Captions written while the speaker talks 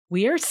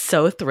We are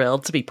so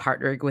thrilled to be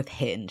partnering with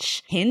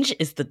Hinge. Hinge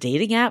is the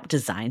dating app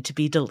designed to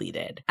be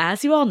deleted.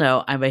 As you all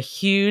know, I'm a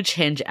huge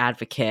Hinge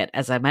advocate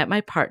as I met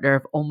my partner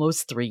of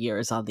almost 3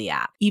 years on the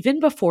app.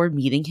 Even before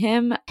meeting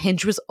him,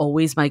 Hinge was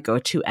always my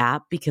go-to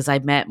app because I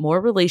met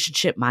more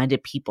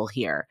relationship-minded people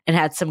here and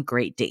had some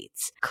great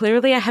dates.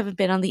 Clearly, I haven't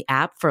been on the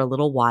app for a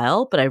little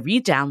while, but I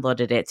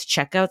re-downloaded it to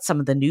check out some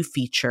of the new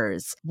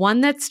features. One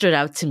that stood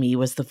out to me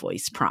was the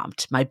voice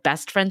prompt, my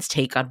best friend's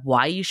take on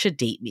why you should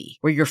date me,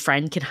 where your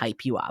friend can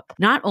hype you up.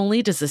 Not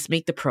only does this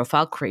make the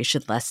profile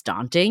creation less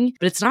daunting,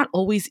 but it's not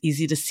always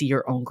easy to see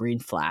your own green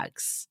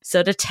flags.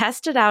 So to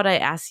test it out, I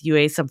asked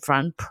Yue some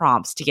fun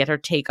prompts to get her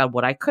take on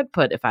what I could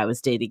put if I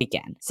was dating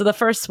again. So the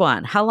first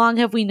one, how long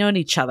have we known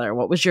each other?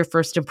 What was your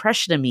first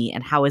impression of me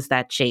and how has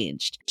that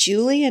changed?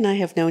 Julie and I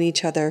have known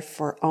each other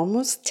for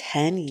almost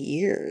 10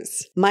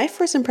 years. My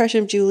first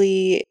impression of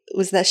Julie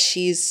was that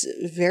she's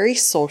very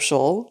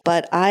social,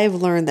 but I've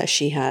learned that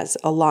she has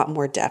a lot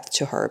more depth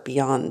to her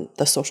beyond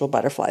the social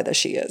butterfly that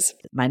she is.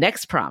 My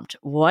next prompt,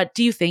 what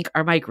do you think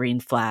are my green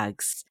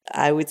flags?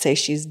 I would say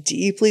she's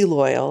deeply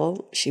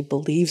loyal. She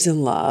believes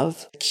in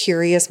love,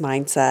 curious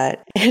mindset,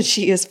 and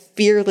she is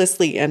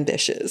fearlessly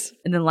ambitious.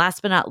 And then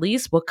last but not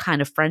least, what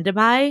kind of friend am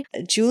I?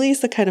 Julie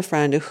is the kind of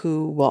friend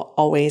who will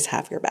always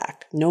have your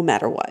back, no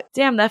matter what.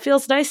 Damn, that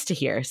feels nice to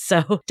hear.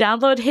 So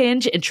download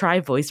Hinge and try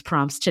voice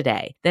prompts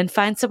today. Then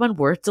find someone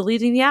worth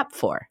deleting the app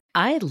for.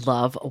 I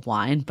love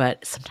wine,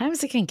 but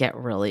sometimes it can get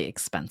really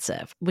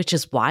expensive, which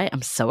is why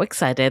I'm so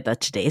excited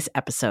that today's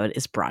episode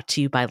is brought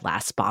to you by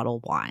Last Bottle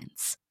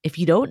Wines. If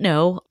you don't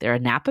know, they're a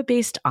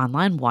Napa-based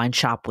online wine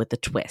shop with a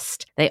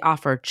twist. They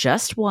offer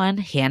just one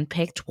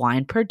hand-picked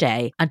wine per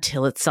day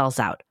until it sells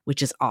out,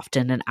 which is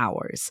often in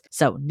hours.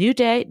 So new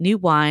day, new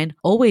wine,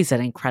 always at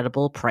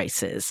incredible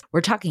prices.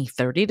 We're talking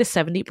 30 to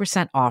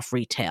 70% off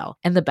retail.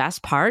 And the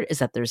best part is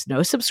that there's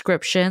no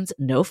subscriptions,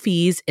 no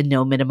fees, and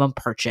no minimum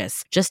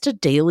purchase. Just a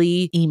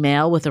daily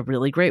email with a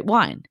really great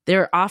wine.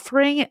 They're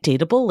offering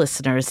Dateable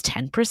listeners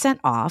 10%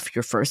 off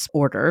your first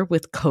order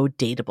with code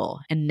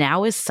Dateable. And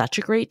now is such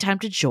a great time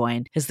to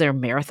join as their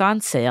marathon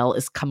sale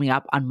is coming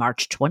up on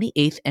March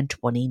 28th and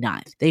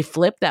 29th. They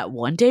flip that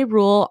one-day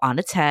rule on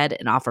its head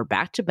and offer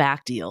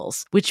back-to-back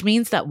deals, which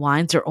means that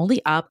wines are only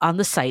up on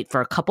the site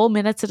for a couple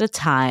minutes at a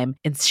time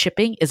and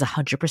shipping is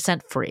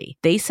 100% free.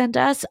 They sent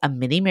us a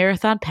mini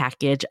marathon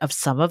package of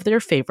some of their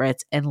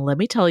favorites, and let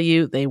me tell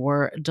you, they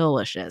were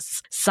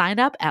delicious. Sign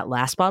up at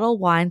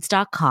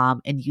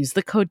lastbottlewines.com and use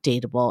the code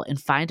Dateable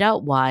and find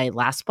out why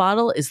Last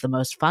Bottle is the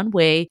most fun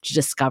way to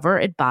discover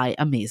and buy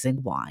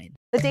amazing wine.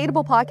 The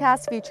Dateable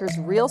podcast features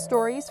real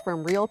stories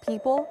from real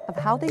people of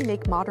how they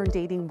make modern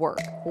dating work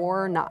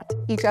or not.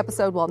 Each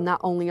episode will not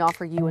only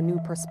offer you a new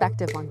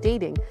perspective on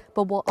dating,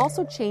 but will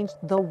also change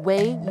the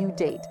way you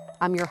date.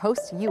 I'm your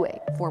host, Yue,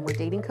 former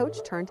dating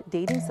coach turned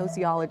dating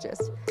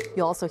sociologist.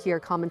 You'll also hear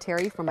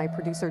commentary from my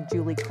producer,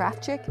 Julie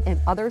Krafchick, and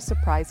other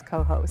surprise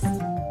co-hosts.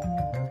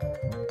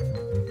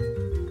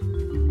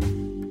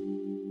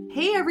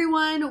 Hey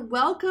everyone,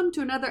 welcome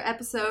to another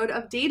episode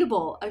of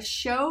Dateable, a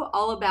show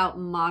all about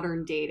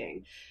modern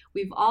dating.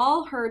 We've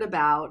all heard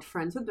about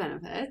friends with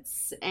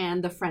benefits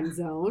and the friend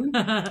zone,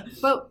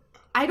 but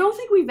I don't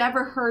think we've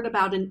ever heard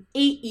about an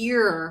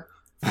 8-year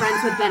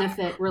friends with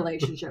benefit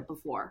relationship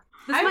before.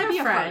 This I might have be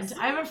a friend. first.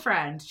 I have a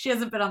friend. She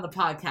hasn't been on the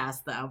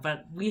podcast though,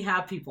 but we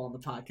have people on the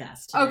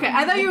podcast. Okay,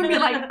 I thought you would be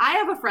like, I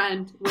have a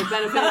friend with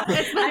benefits.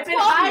 It's been I've been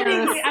 12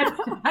 years. I've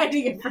been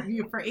hiding it from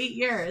you for 8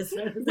 years.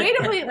 Way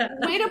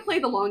to play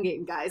the long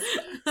game, guys.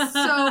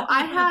 So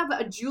I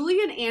have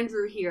Julie and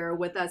Andrew here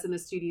with us in the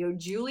studio.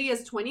 Julie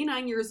is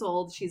 29 years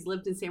old. She's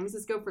lived in San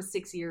Francisco for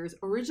 6 years,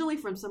 originally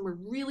from somewhere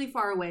really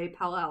far away,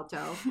 Palo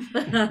Alto.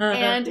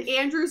 And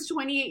Andrew's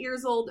 28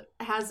 years old,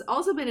 has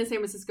also been in San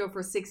Francisco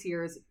for 6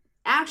 years,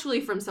 actually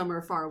from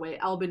somewhere far away,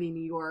 Albany,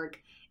 New York.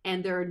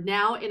 And they're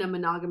now in a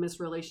monogamous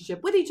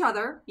relationship with each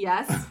other.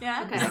 Yes?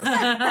 Yeah. Okay. So it's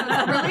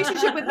a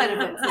relationship with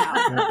benefits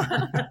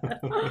now.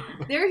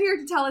 They're here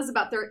to tell us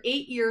about their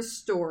 8-year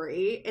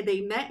story.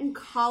 They met in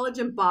college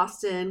in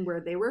Boston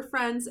where they were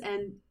friends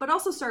but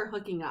also started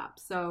hooking up.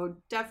 So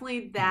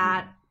definitely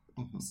that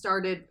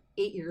started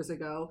 8 years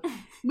ago.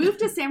 Moved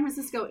to San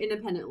Francisco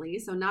independently,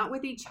 so not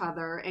with each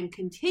other, and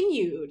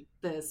continued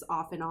this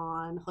off and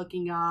on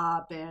hooking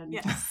up and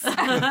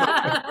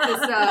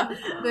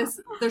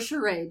the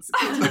charades.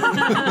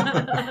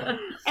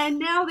 And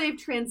now they've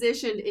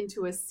transitioned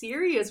into a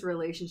serious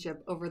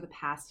relationship over the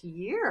past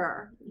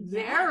year.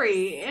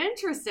 Very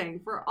interesting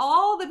for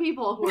all the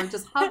people who are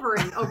just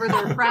hovering over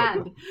their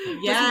friend,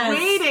 just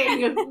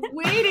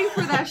waiting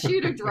for that shoe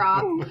to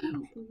drop.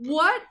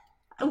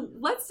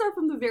 Let's start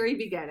from the very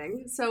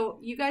beginning. So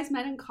you guys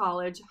met in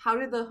college. How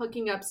did the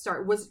hooking up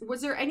start?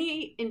 Was there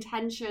any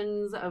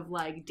intentions of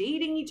like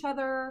dating each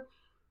other?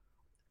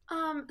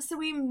 So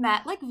we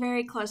met like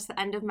very close to the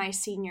end of my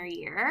senior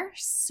year.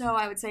 So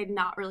I would say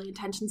not really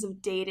intentions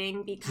of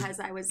dating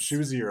because She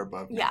was a year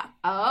above me. Yeah.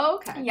 Oh,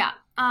 okay. Yeah.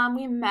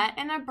 We met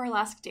in a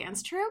burlesque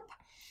dance troupe.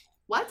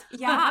 What?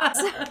 Yeah.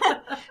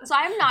 So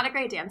I'm not a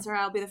great dancer.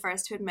 I'll be the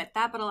first to admit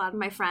that. But a lot of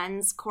my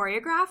friends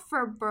choreograph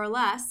for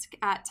burlesque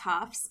at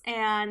Tufts.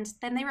 And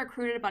then they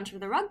recruited a bunch of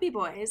the rugby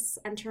boys,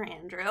 enter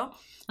Andrew,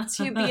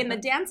 to be in the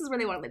dances where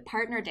they wanted like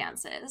partner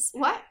dances.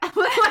 What? This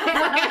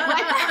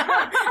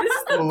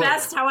is the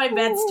best How I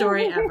Met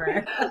story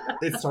ever.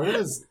 It started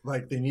as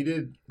like they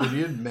needed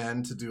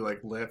men to do like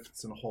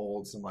lifts and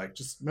holds and like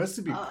just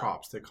mostly be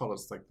props. They called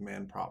us like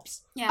man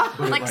props. Yeah.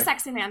 But, like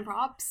sexy man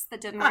props that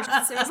didn't work.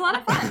 So it was a lot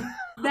of fun.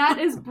 That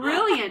is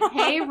brilliant.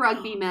 Hey,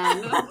 rugby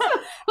men.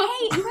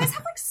 Hey, you guys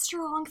have like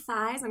strong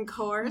thighs and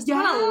cores. You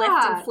want to Yeah.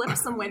 lift and flip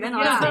some women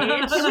on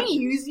stage? Can we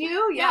use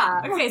you?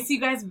 Yeah. Okay, so you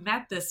guys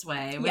met this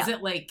way. Was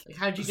it like,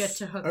 how'd you get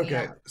to hooking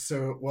Okay, up?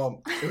 so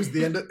well, it was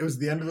the end of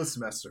the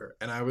semester,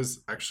 and I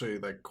was actually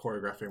like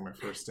choreographing my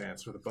first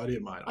dance with a buddy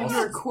of mine. You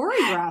were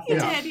choreographing. You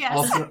did,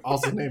 yes.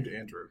 Also named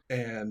Andrew,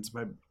 and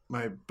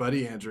my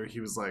buddy Andrew, he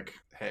was like,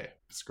 "Hey,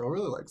 this girl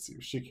really likes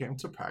you. She came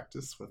to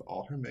practice with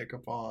all her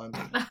makeup on.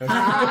 I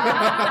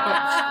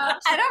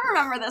don't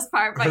remember this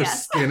part, but Her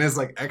yes. skin is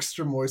like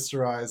extra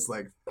moisturized.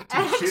 Like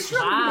Extra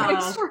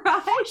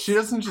moisturized. she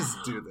doesn't just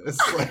do this.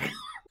 Like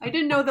I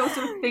didn't know those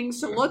are things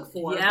to look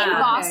for. Yeah. In Okay.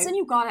 Boston,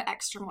 you gotta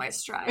extra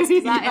moisturize. 'Cause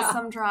that Yeah. is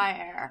some dry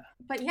air.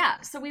 But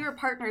yeah, so we were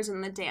partners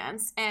in the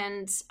dance,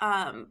 and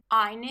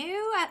I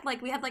knew at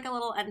like we had like a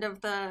little end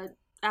of the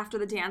after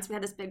the dance, we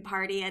had this big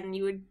party, and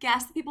you would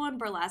guess the people in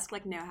burlesque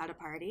like know how to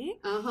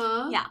party.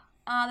 Uh-huh. Yeah.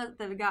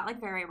 That got like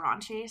very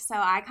raunchy, so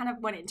I kind of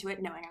went into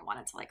it knowing I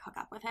wanted to like hook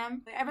up with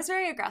him. I was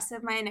very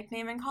aggressive. My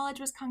nickname in college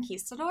was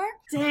Conquistador.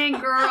 Dang,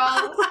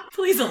 girl.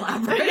 Please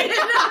elaborate.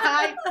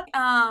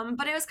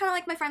 But it was kind of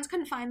like my friends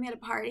couldn't find me at a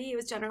party. It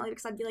was generally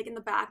because I'd be like in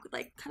the back with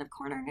like kind of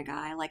cornering a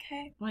guy, like,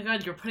 hey. Oh my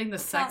god, you're putting the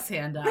sex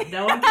hand up.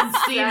 No one can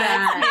see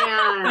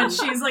that. Man. But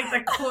she's like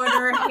the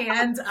quarter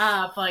hand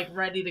up, like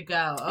ready to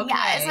go. Okay.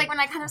 Yeah, it's like when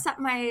I kind of set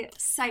my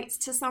sights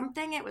to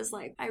something, it was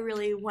like I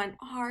really went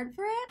hard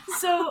for it.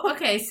 So,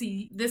 okay, so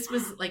this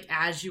was like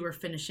as you were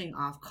finishing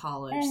off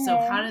college. So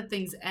how did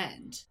things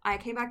end? I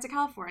came back to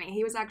California.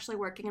 He was actually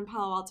working in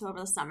Palo Alto over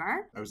the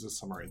summer. I was a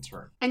summer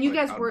intern. And you like,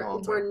 guys on were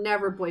Peloton.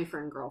 never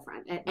boyfriend,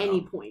 girlfriend at No.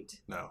 any point.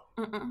 No.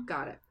 Mm-mm.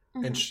 Got it.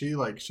 And she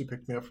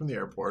picked me up from the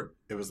airport.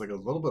 It was like a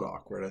little bit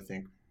awkward, I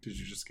think. Did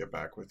you just get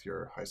back with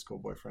your high school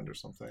boyfriend or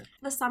something?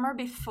 The summer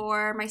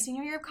before my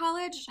senior year of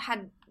college,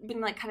 had been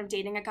like kind of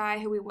dating a guy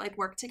who we like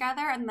worked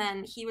together, and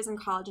then he was in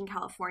college in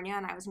California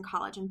and I was in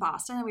college in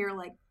Boston, and we were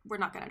like, we're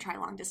not going to try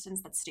long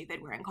distance. That's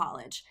stupid. We're in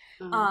college.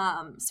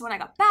 So when I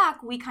got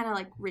back, we kind of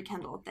like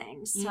rekindled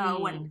things. So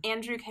when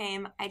Andrew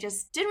came, I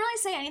just didn't really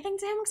say anything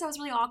to him because I was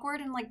really awkward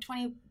and like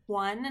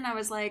 21, and I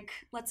was like,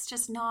 let's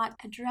just not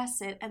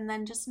address it and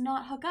then just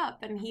not hook up.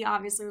 And he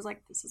obviously was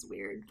like, this is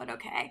weird, but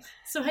okay.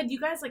 So had you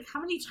guys like how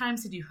many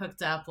times had you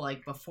hooked up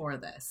like before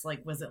this?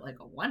 Like was it like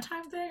a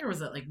one-time thing or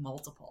was it like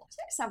multiple? It's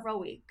like several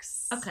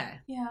weeks. Okay.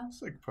 Yeah.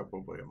 It's like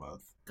probably a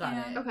month. Got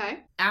Yeah. it. Okay.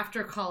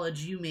 After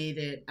college you made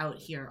it out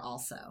here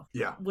also.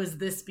 Yeah. Was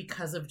this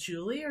because of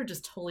Julie or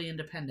just totally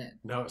independent?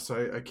 No,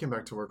 so I came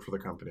back to work for the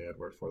company I'd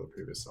worked for the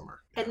previous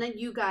summer. And then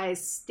you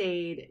guys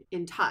stayed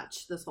in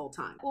touch this whole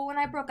time. Well, when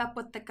I broke up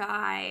with the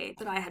guy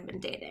that I had been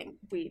dating,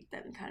 we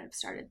then kind of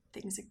started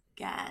things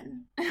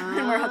again.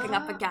 And we're hooking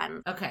up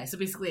again. Okay, so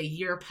basically a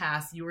year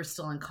passed, you were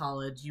still in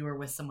college, you were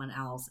with someone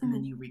else, and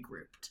then you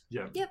regrouped.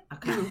 Yeah. Yep.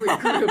 Okay.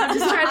 Regroup.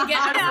 Just trying to get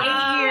us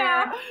Yeah. a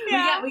year.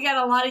 Yeah. We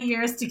got a lot of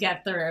years to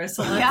get through.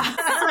 So let's Yeah.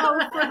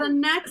 So for the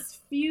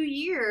next few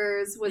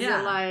years, was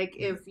Yeah. it like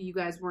if you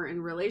guys weren't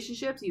in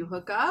relationships, you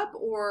hook up,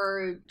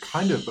 or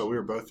Kind of, but we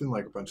were both in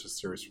like a bunch of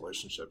serious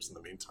relationships in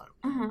the meantime.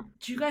 Mhm.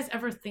 do you guys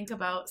ever think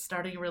about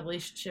starting a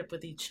relationship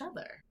with each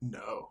other?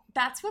 No.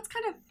 That's what's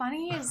kind of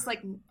funny is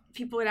like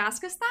people would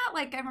ask us that.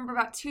 Like I remember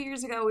about 2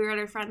 years ago, we were at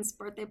our friend's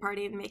birthday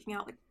party and making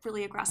out like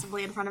really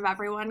aggressively in front of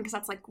everyone because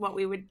that's like what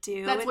we would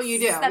do. That's what you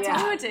do, That's yeah.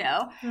 what we would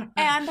do.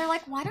 And they're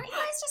like, why don't you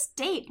guys just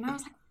date? And I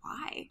was like,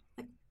 why?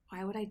 Like,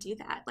 why would I do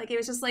that? Like it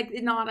was just like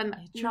not a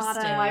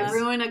Interesting. why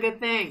ruin a good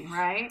thing,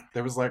 right?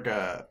 There was like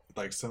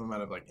some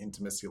amount of like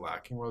intimacy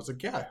lacking where I was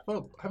like, yeah, I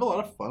have a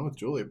lot of fun with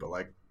Julie, but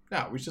like,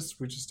 no, we just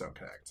don't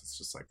connect. It's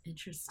just like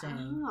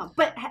Interesting.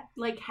 But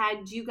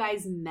had you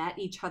guys met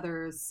each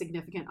other's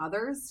significant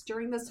others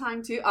during this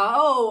time too?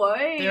 Oh,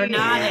 hey. They're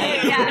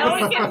nodding. Yeah. No one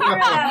can hear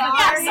that.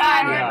 Yes,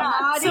 I They're am.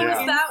 nodding. So Yeah.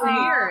 is that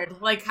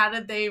weird? Like, how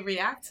did they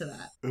react to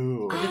that?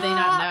 ooh. Or did they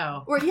not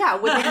know? Or yeah,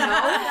 would they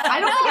know? I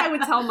don't think I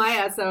would tell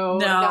my SO.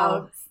 No.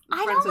 about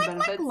I friends don't with like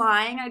benefits.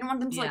 lying. I didn't want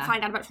them to like Yeah.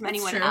 find out about it from That's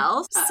anyone true.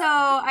 else. So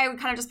I would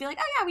kind of just be like,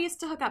 oh yeah, we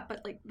used to hook up,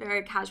 but like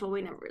very casual.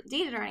 We never really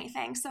dated or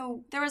anything.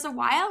 So there was a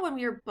while when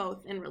we were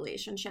both in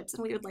relationships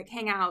and we would like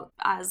hang out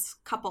as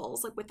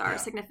couples, like with our Yeah.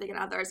 significant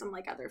others and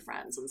like other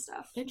friends and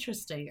stuff.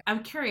 Interesting.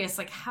 I'm curious,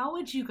 like, how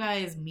would you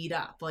guys meet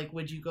up? Like,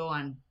 would you go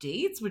on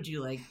dates? Would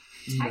you, like,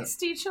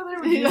 text each other?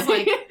 Would you just,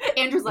 like,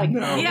 Andrew's like,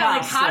 No. yeah,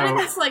 like, how So-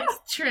 did this, like,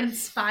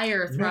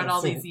 transpire throughout No,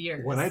 all so these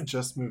years? When I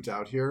just moved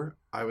out here,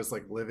 I was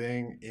like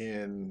living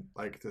in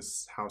like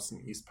this house in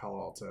East Palo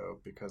Alto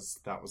because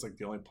that was like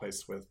the only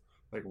place with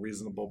like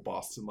reasonable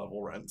Boston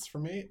level rents for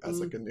me as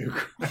like a new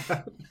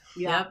grad.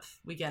 Yep,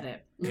 we get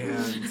it.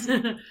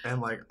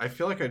 And like I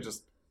feel like I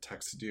just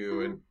texted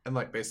you and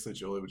like basically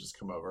Julie would just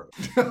come over.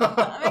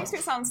 That makes me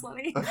sound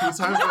slutty. A few times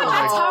No, we were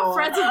that's like, how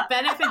friends with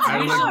benefits I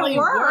was usually like-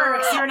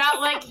 works. You're not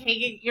like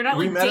hanging. You're not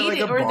we like met at dating,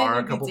 like a or then bar a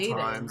you'd be couple dating.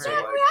 times. Right? Or,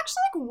 We like,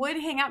 actually like would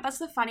hang out. That's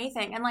the funny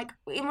thing. And like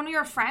when we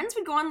were friends,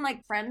 we'd go on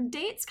like friend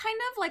dates kind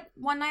of. Like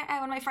one night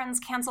when my friends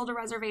canceled a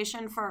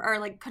reservation or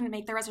like couldn't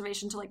make their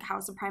reservation to like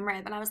House of Prime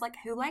Rib, and I was like,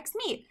 who likes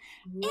meat?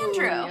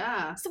 Andrew.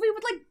 Yeah. So we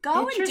would like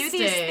go and do these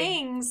Interesting.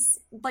 things,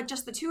 like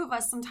just the two of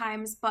us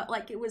sometimes, but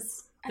like it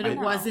was But it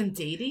wasn't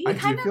dating? I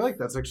do feel like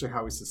that's actually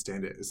how we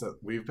sustained it, is that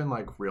we've been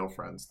like real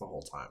friends the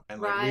whole time. And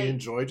like Right. we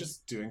enjoy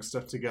just doing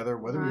stuff together,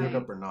 whether we hook Right.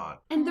 up or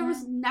not. And there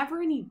was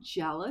never any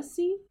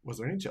jealousy? Was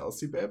there any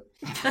jealousy, babe?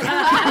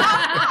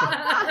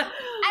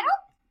 I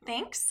don't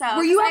think so.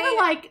 Were you 'cause ever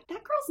like,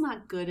 that girl's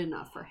not good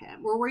enough for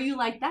him? Or were you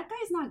like, that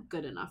guy's not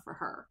good enough for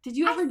her? Did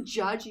you ever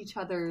judge each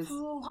other's...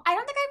 Oh, I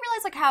don't think I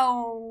realized like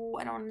how,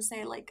 I don't want to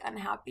say like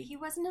unhappy he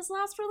was in his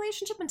last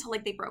relationship until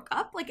like they broke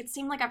up. Like it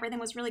seemed like everything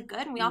was really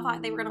good and we all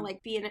thought they were gonna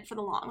like be in it for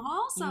the long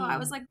haul. So I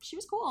was like, she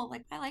was cool.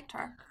 Like I liked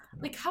her.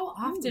 Like, how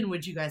often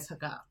would you guys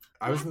hook up?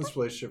 I was in this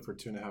relationship for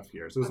 2.5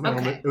 years. It was my Okay.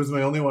 only, it was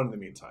my only one in the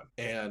meantime.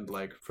 And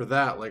like for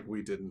that, like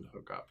we didn't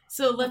hook up.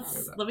 So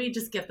let me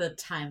just get the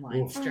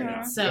timeline Oof. straight.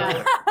 Mhm. So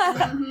Yeah.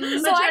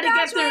 let's So try I to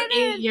get through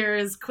graduated. 8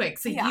 years quick.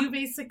 So Yeah. you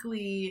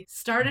basically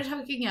started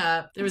hooking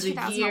up. There was a year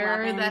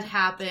 2011. that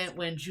happened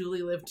when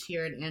Julie lived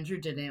here and Andrew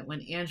didn't.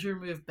 When Andrew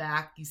moved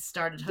back, you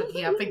started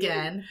hooking up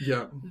again.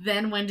 Yeah.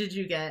 Then when did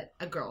you get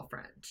a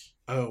girlfriend?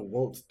 Oh,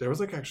 well, there was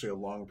like actually a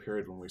long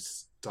period when we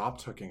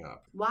stopped hooking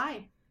up.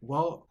 Why?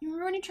 Well, You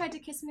remember when you tried to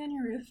kiss me on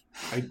your roof?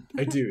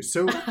 I do.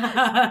 So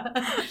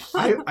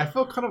I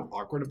felt kind of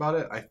awkward about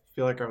it. I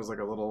feel like I was like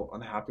a little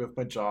unhappy with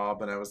my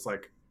job, and I was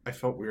like, I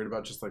felt weird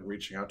about just like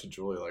reaching out to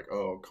Julie, like,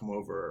 oh, come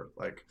over.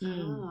 Like,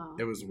 Oh.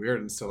 it was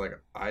weird. And so like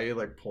I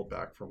like pulled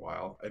back for a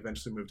while. I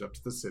eventually moved up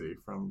to the city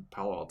from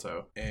Palo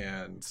Alto,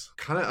 and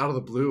kind of out of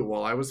the blue,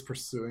 while I was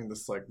pursuing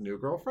this like new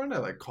girlfriend, I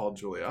like called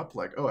Julie up,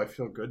 like, oh, I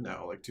feel good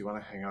now. Like, do you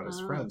want to hang out as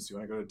Oh. friends? Do you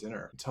want to go to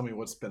dinner? Tell me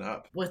what's been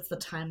up. What's the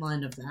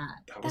timeline of that?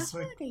 That was That's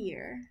like like a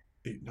year.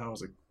 no, it was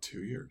like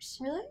 2 years.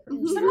 Really?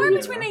 Mhm. Somewhere Yeah.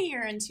 between a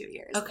year and 2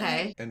 years.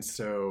 Okay. And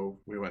so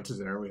we went to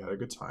dinner, we had a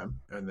good time,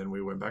 and then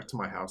we went back to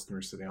my house and we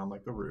were sitting on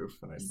like the roof,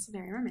 and It's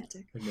very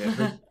romantic.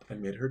 I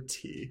made her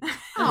tea.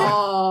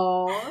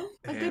 Oh,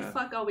 a good Yeah.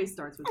 fuck always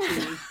starts with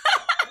tea.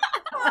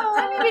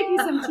 Let me make you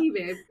some tea,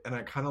 babe. And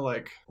I kind of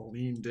like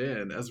leaned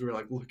in as we were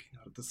like looking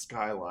out at the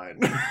skyline.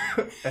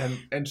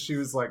 and she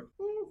was like,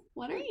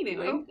 What are you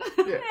doing?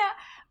 yeah. Yeah.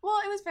 Well,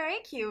 it was very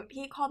cute.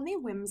 He called me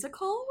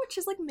whimsical, which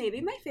is like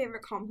maybe my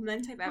favorite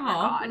compliment I've ever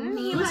Aw. gotten.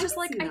 He I was can just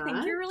like, see I think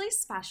that. you're really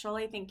special.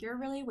 I think you're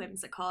really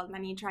whimsical. And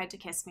then he tried to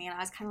kiss me, and I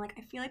was kind of like,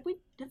 I feel like we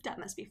have done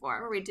this before,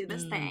 where we do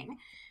this thing.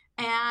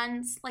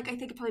 And like, I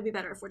think it'd probably be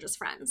better if we're just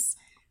friends.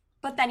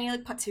 But then you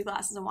like put 2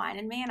 glasses of wine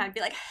in me, and I'd be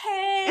like,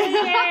 "Hey,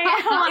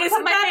 I want to Isn't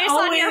put my that face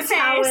on your always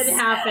how face." it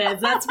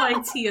happens? That's why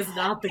tea is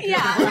not the good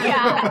Yeah, one.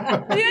 yeah.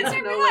 The answer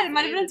No would it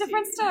might have been a fantasy.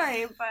 different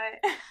story,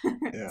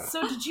 but Yeah.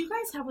 So did you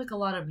guys have like a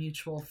lot of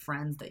mutual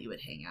friends that you would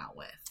hang out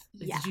with?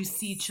 Like, Did you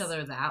see each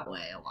other that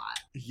way a lot?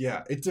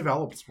 Yeah, it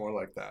developed more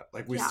like that.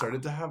 Like we Yeah.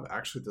 started to have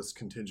actually this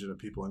contingent of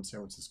people in San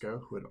Francisco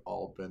who had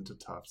all been to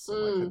Tufts and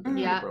like had been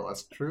yeah. in the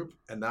burlesque troupe,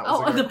 and that was Oh,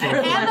 like the our core-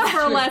 burlesque and the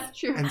burlesque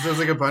troupe. And so it was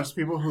like a bunch of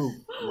people who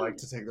like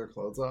to take their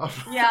clothes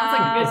off. yeah,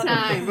 Sounds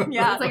like a good time.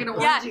 Yeah, Sounds like an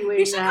orgy yeah. waiting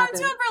You should to come happen.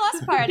 to a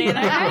burlesque party. They're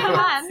very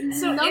fun.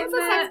 So No, in it's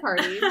a sex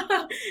party.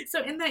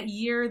 So in that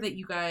year that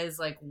you guys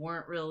like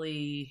weren't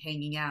really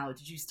hanging out,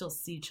 did you still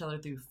see each other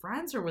through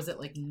friends, or was it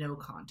like no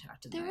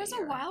contact in There that was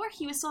year? a while where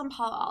he was still in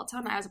Palo Alto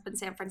and I was up in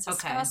San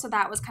Francisco, Okay. so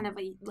that was kind of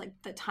like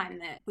the time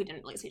that we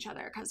didn't really see each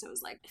other because it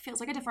was like it feels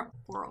like a different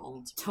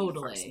world. When you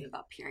first Totally. move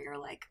up here, you're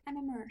like, I'm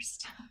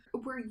immersed.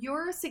 Were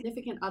your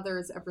significant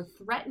others ever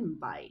threatened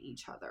by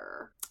each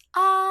other?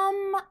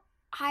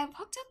 I've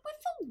hooked up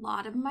with a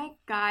lot of my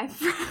guy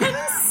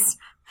friends,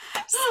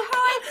 so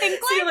I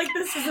think So you're like like,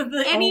 this isn't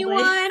the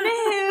anyone only...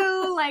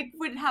 who like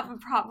would have a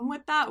problem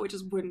with that would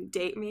just wouldn't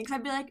date me because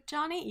I'd be like,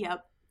 Johnny,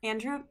 yep.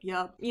 Andrew,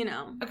 yep. You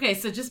know. Okay,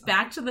 so just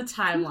back to the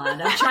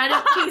timeline. I'm trying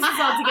to piece this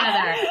all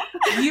together.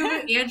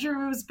 Andrew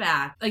moves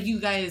back. Like you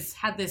guys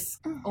had this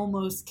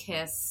almost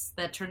kiss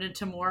that turned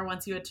into more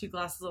once you had 2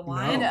 glasses of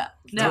wine. No.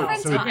 No.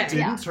 Different So it time. didn't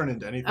Yeah. turn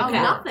into anything. Oh, Okay.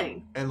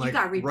 nothing. And You like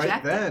got right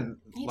rejected. then,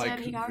 He like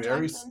did, he got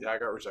very rejected. yeah, I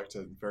got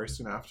rejected. Very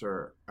soon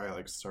after, I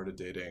like started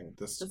dating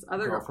this This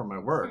other girl girl. from my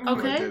work. Who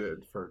Okay. I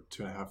dated for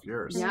 2.5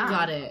 years. Yeah.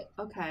 Got it.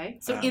 Okay.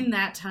 So Um, in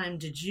that time,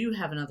 did you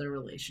have another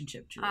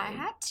relationship, Julie? I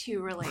had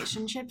 2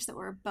 relationships that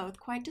were both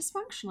quite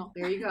dysfunctional.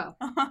 There you go.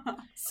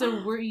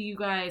 So were you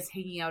guys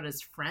hanging out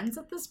as friends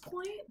at this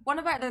point? One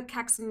of the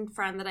Texan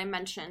friend that I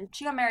mentioned,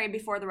 she got married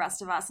before the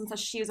rest of us, and so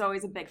she was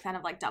always a big fan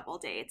of like double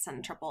dates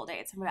and triple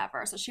dates and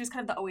whatever. So she was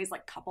kind of the always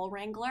like couple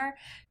wrangler.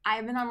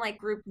 I've been on like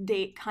group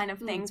date kind of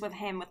things with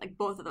him with like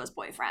both of those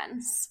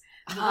boyfriends.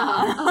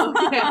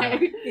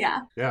 Okay. Yeah.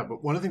 Yeah,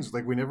 but one of the things,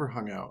 like, we never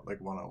hung out,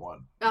 like,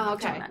 one-on-one. Oh,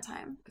 During okay. that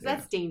time. Because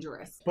that's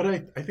dangerous. But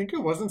I think it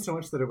wasn't so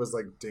much that it was,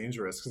 like,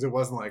 dangerous, because it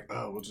wasn't like,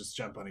 oh, we'll just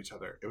jump on each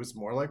other. It was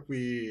more like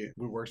we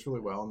worked really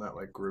well in that,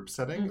 like, group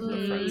setting,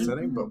 the friend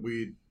setting, but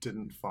we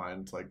didn't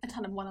find, like... A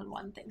ton of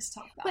one-on-one things to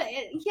talk about. But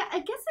I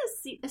guess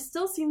it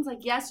still seems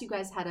like, yes, you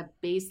guys had a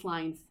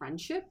baseline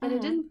friendship, but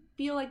it didn't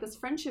feel like this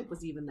friendship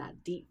was even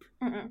that deep.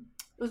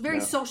 It was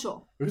very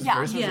social. It was Yeah.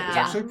 very social. It was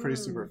Yeah. actually pretty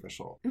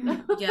superficial.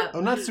 Yeah.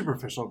 Oh, not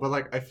superficial, but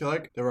like I feel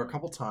like there were a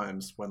couple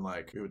times when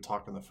like we would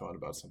talk on the phone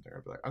about something.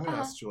 I'd be like, I'm gonna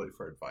ask Julie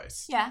for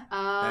advice. Yeah.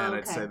 And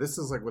I'd say, this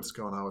is like what's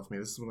going on with me.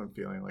 This is what I'm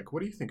feeling. Like, what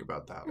do you think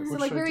about that? Like, So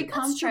what like should I very do?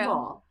 That's true.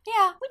 comfortable.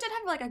 Yeah, we did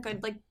have like a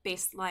good like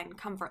baseline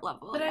comfort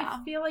level. But yeah.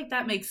 I feel like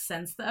that makes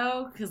sense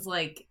though, because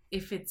like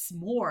if it's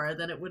more,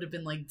 then it would have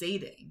been like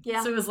dating.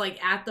 Yeah. So it was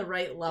like at the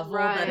right level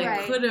Right. that it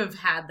Right. could have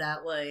had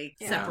that like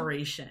Yeah.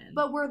 separation.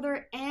 But were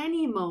there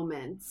any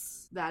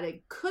moments that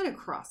it could have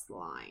crossed the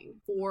line,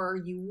 or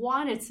you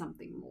wanted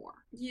something more?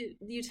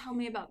 You tell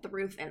me about the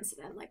roof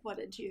incident. Like, what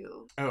did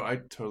you? Oh, I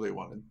totally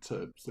wanted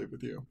to sleep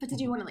with you. But did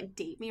you want to like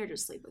date me or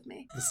just sleep with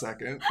me? The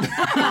second.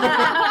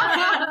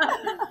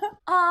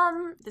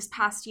 This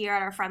past year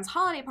at our friend's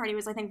holiday party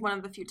was I think one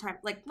of the few times,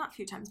 like not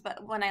few times,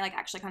 but when I like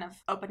actually kind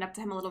of opened up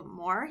to him a little bit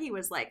more. He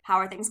was like, "How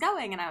are things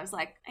going?" And I was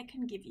like, "I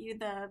can give you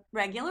the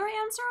regular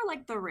answer,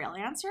 like the real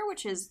answer,"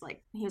 which is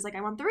like he was like,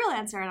 "I want the real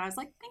answer," and I was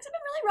like, "Things have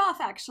been really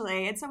rough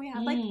actually." And so we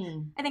had like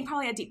I think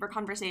probably a deeper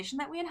conversation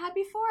that we had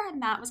before,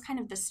 and that was kind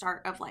of the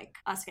start of like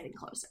us getting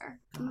closer.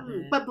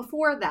 But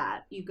before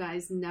that, you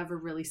guys never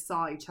really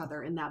saw each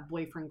other in that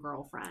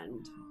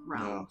boyfriend-girlfriend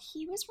realm. No.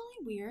 He was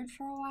really weird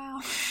for a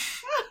while.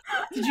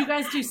 Did you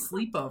guys do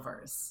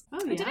sleepovers? Oh,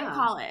 I did in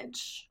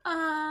college.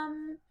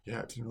 Yeah,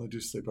 I didn't really do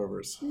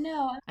sleepovers.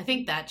 No. I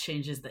think that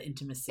changes the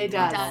intimacy It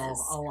does.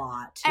 level a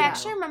lot. I too.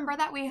 actually remember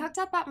that we hooked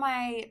up at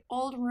my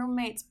old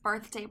roommate's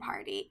birthday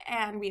party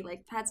and we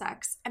like had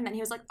sex and then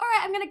he was like, "All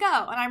right, I'm gonna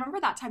go." And I remember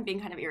that time being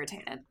kind of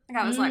irritated. Like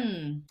I was like,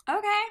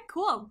 "Okay,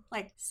 cool.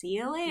 Like, see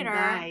you later."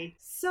 Nice.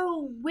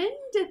 So when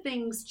did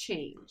things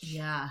change?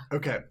 Yeah.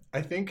 Okay,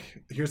 I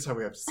think here's how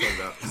we have to set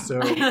it up. So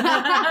You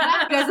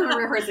guys have been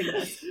rehearsing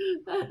this.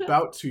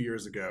 about 2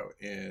 years ago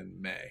in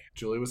May,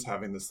 Julie was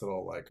having this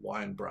little like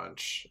wine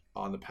brunch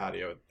on the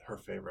patio at her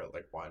favorite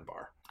like wine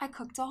bar. I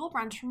cooked a whole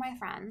brunch for my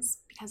friends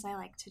because I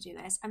like to do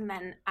this. And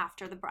then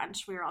after the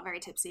brunch, we were all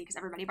very tipsy because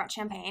everybody brought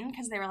champagne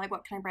because they were like,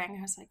 "What can I bring?" And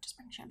I was like, "Just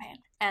bring champagne."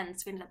 And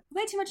so we ended up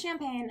way too much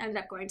champagne, ended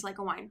up going to like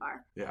a wine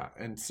bar. Yeah,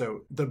 and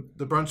so the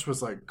brunch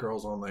was like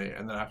girls only,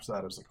 and then after that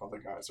it was like all the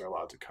guys are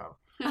allowed to come.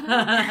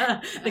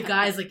 The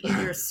guys like in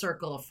your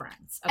circle of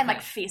friends. And Okay.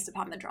 like feast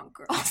upon the drunk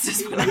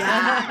girls.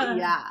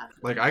 Yeah.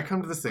 Like I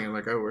come to this thing and I'm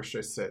like, oh, where should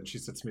I sit? And she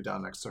sits me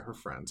down next to her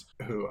friend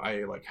who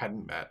I like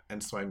hadn't met,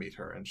 and so I meet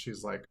her and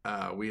she's like,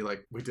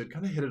 we did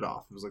kind of hit it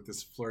off. It was like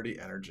this flirty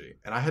energy,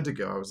 and I had to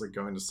go. I was like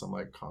going to some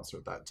like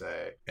concert that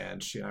day,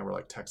 and she and I were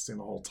like texting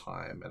the whole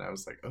time, and I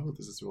was like, oh,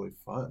 this is really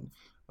fun.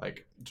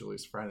 Like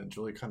Julie's friend, and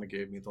Julie kind of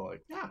gave me the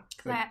like, yeah.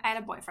 Like, I had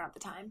a boyfriend at the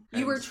time.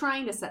 You were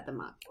trying to set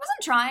them up. I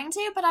wasn't trying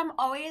to, but I'm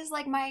always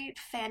like, my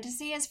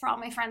fantasy is for all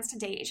my friends to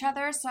date each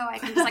other so I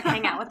can just like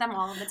hang out with them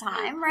all of the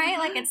time, right?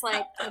 Like it's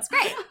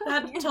great.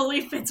 That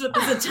totally fits with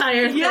this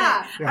entire thing.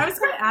 Yeah. I was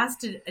going to ask,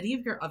 did any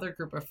of your other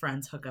group of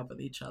friends hook up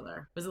with each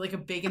other? Was it like a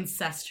big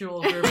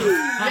incestual group of friends?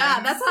 Yeah,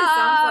 that's what it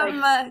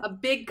sounds like. A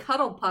big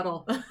cuddle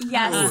puddle.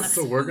 Yes. oh,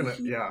 so we're gonna,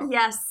 yeah.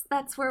 Yes,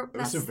 that's where. It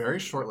was That's, very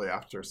shortly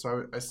after.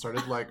 So I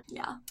started like,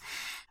 yeah.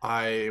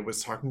 I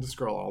was talking to this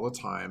girl all the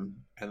time,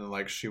 and then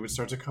like she would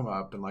start to come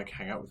up and like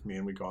hang out with me,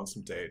 and we'd go on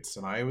some dates.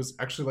 And I was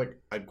actually like,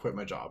 I'd quit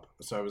my job,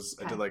 so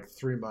I did like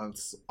 3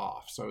 months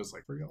off. So I was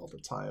like free all the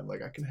time,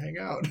 like I can hang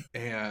out.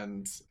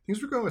 And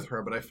things were going with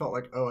her, but I felt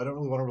like, oh, I don't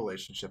really want a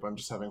relationship. I'm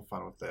just having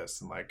fun with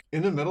this. And like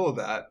in the middle of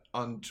that,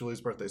 on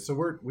Julie's birthday, so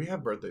we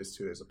have birthdays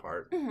 2 days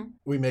apart. Mm-hmm.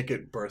 We make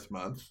it birth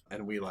month,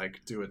 and we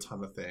like do a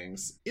ton of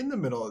things. In the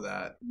middle of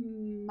that,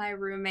 My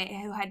roommate,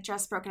 who had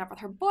just broken up with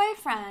her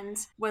boyfriend,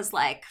 was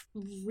like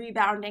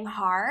rebounding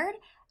hard.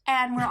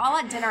 And we're all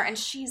at dinner, and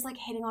she's like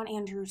hitting on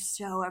Andrew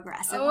so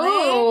aggressively.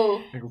 Oh.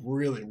 like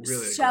really, really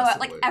So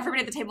aggressively. like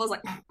everybody at the table is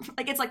like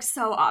it's like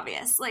so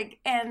obvious. Like,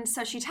 and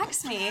so she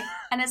texts me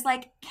and is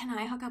like, "Can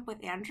I hook up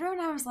with Andrew?" And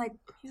I was like,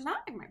 "He's not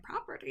like my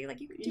property. Like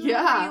you can do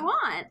whatever you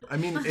want." I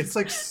mean, it's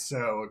like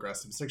so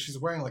aggressive. It's like she's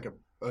wearing like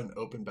an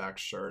open back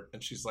shirt,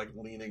 and she's like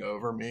leaning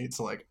over me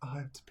to like, oh, I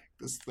have to pick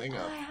this thing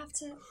up. I have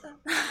to.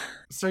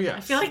 So yeah,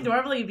 I feel like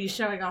normally you'd be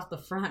showing off the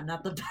front,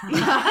 not the back. I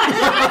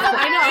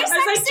know. I was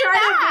like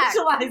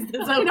trying to visualize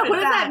this. I know, what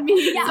does that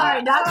mean? Yeah.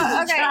 Sorry, not to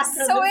Okay, detract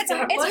from so this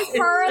it's story.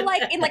 her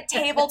like in like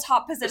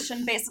tabletop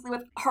position, basically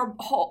with her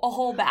a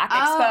whole back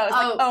exposed,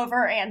 like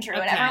over Andrew,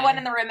 and Okay. everyone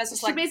in the room is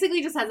just She like,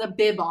 basically just has a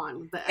bib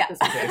on. The Yeah.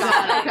 episode. Okay.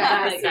 Got it.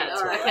 Got it, Okay. got it.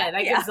 All right. Okay,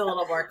 that gives a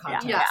little more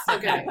context. Yeah.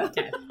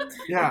 Okay.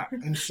 yeah,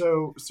 and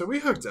so we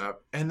hooked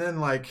up, and then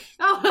like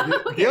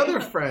Oh, the other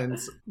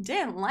friends,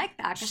 didn't like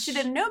like that because she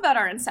didn't know about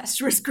our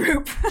incestuous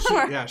group.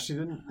 She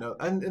didn't know.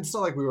 And it's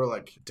not like we were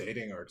like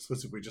dating or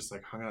exclusive. We just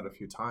like hung out a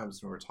few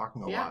times and we were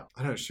talking a lot.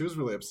 I don't know. She was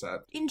really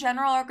upset. In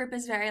general, our group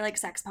is very like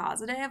sex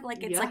positive.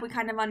 Like it's like we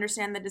kind of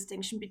understand the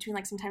distinction between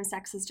like sometimes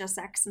sex is just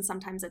sex and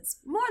sometimes it's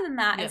more than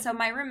that. And so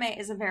my roommate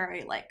is a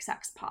very like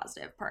sex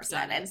positive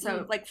person. And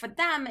so like for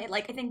them, it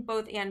like I think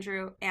both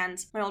Andrew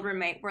and my old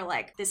roommate were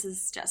like, this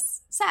is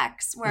just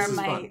sex. Where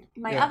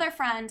my other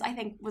friend I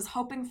think was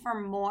hoping for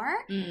more.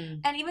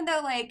 And even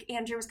though like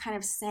Andrew was kind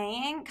of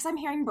saying, because I'm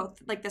hearing both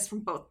like this from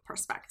both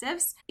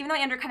perspectives, even though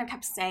Andrew kind of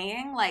kept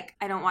saying like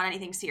I don't want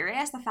anything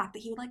serious, the fact that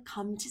he would like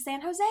come to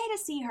San Jose to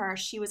see her,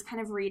 she was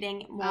kind of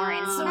reading more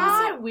into so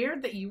that. is it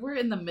weird that you were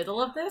in the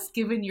middle of this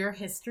given your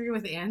history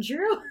with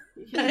Andrew?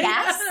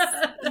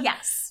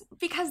 Yes,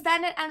 because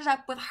then it ended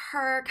up with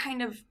her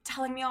kind of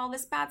telling me all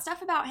this bad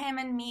stuff about him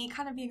and me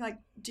kind of being like,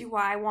 do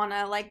I want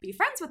to like be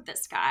friends with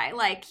this guy?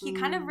 Like he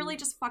kind of really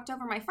just fucked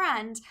over my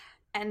friend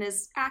and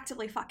is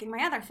actively fucking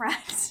my other friend.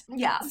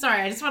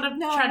 Sorry, I just want to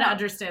try to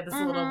understand this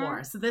a little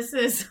more. So this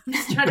is, I'm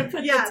just trying to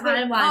put the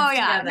timeline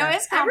together. No,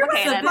 it's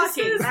complicated.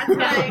 Basically,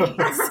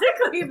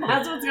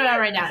 that's what's going on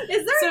right now.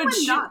 Is there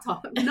anyone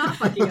not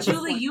fucking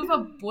Julie, you have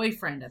a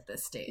boyfriend at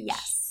this stage.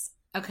 Yes.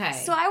 Okay.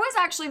 So I was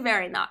actually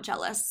very not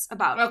jealous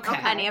about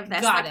any of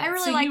this. I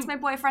really liked my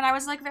boyfriend. I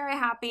was like very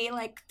happy.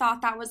 Like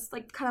thought that was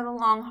like kind of the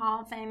long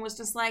haul thing was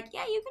just like,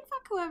 yeah, you can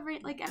fuck whoever.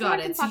 Like everyone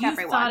can fuck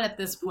everyone. You thought at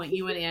this point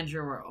you and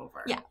Andrew were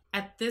over. Yeah.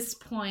 At this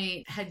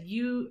point, had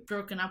you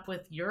broken up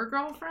with your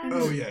girlfriend?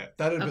 Oh yeah,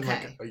 that had been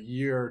like a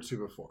year or two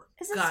before.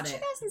 Is this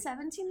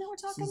 2017 that we're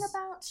talking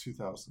about?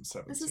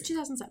 2017. This is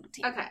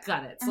 2017. Okay.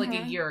 Got it. It's like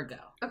a year ago.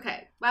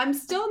 Okay. I'm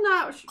still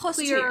not clear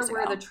 2 years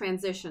where the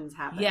transitions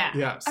happen.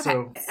 Yeah.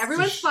 So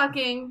everyone's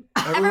fucking.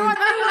 Everyone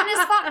is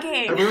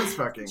fucking. Everyone's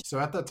fucking. So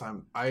at that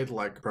time, I had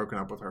like broken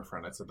up with her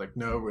friend. I said like,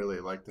 no,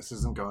 really, like this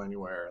isn't going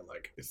anywhere, and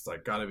like it's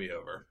like gotta be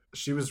over.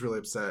 She was really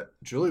upset.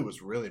 Julie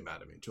was really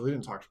mad at me. Julie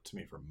didn't talk to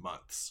me for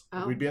months.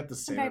 We'd be at the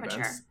same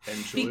events,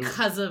 and Julie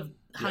because of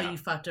how you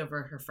fucked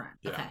over her friend.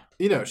 Yeah. Okay.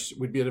 You know,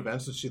 we'd be at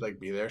events and she'd like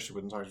be there. She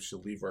wouldn't talk to me.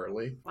 She'd leave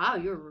early. Wow,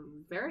 you were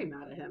very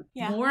mad at him.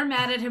 Yeah. More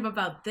mad at him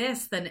about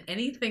this than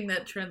anything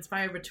that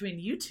transpired between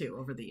you two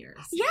over the years.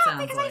 Yeah,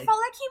 because I felt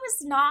like he was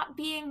not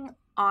being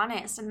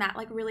honest and that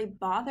like really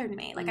bothered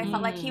me. Like I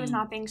felt like he was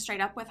not being straight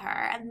up with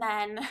her. And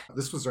then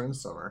this was during the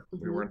summer.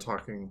 We weren't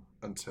talking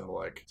until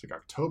like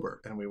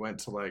October, and we went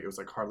to like it was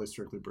like Hardly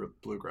Strictly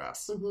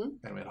Bluegrass, and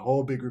we had a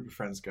whole big group of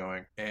friends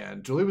going,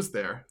 and Julie was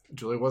there.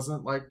 Julie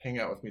wasn't like hanging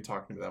out with me,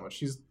 talking to me that much.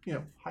 She's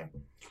hi.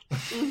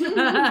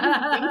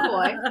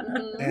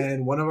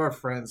 And one of our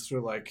friends sort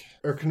of like,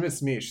 or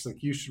convinced me, she's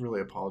like, you should really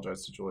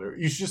apologize to Julie, or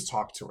you should just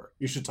talk to her.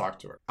 You should talk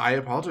to her. I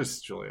apologized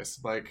to Julie. I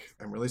said like,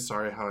 I'm really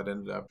sorry how it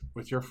ended up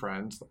with your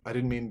friend. I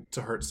didn't mean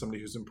to hurt somebody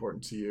who's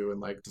important to you,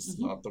 and like this is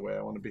not the way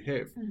I want to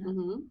behave.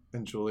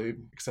 And Julie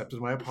accepted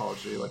my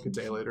apology. Like a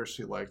day later,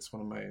 she liked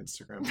one of my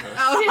Instagram posts.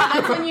 Oh yeah,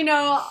 that's when you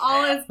know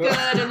all is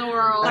good in the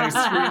world. I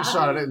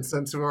screenshotted it and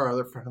sent to our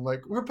other friend. I'm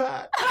like, we're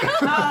back.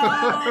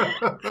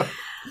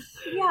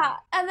 Yeah,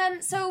 and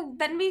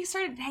then we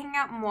started hanging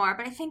out more,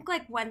 but I think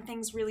like when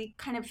things really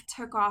kind of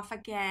took off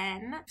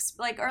again,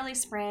 like early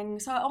spring,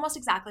 so almost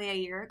exactly a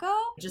year ago.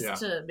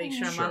 Just to make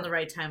sure I'm on the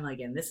right timeline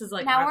again. This is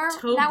like now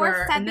October. Now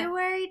we're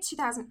February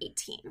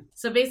 2018.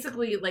 So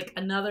basically like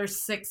another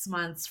 6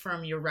 months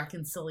from your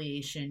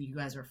reconciliation, you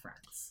guys were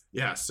friends.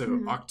 Yeah,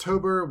 so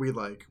October, we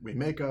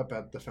make up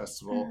at the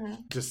festival.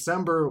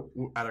 December,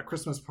 at a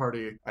Christmas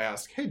party, I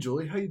ask, hey,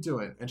 Julie, how you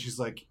doing? And she's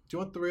like, do you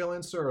want the real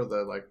answer or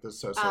the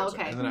so-so?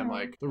 Okay. And then I'm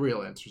like, the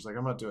real answer. She's like,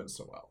 I'm not doing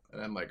so well.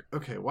 And I'm like,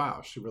 okay,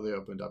 wow, she really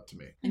opened up to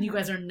me. And you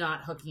guys are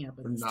not hooking up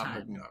at this time. Not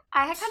hooking up.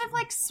 I had kind of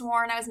like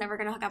sworn I was never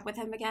going to hook up with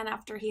him again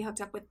after he hooked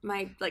up with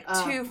my like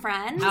two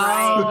friends.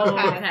 Oh,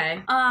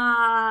 okay.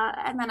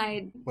 And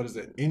then what is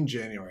it? In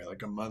January,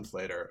 like a month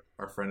later,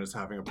 our friend is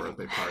having a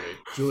birthday party.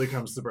 Julie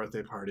comes to the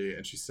birthday party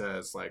and she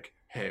says like,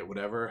 hey,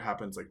 whatever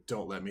happens, like,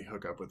 don't let me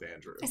hook up with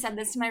Andrew. I said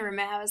this to my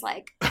roommate. I was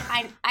like, because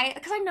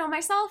I know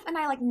myself, and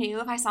I like knew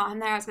if I saw him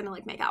there, I was gonna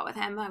like make out with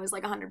him. I was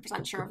like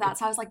 100% sure of that.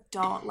 So I was like,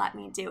 don't let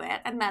me do it.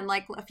 And then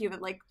like a few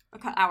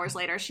hours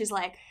later, she's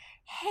like,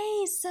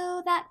 hey,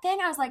 so that thing,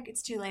 I was like,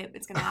 it's too late,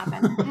 it's gonna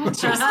happen. And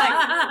she was like,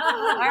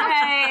 all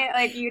right,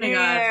 like you do.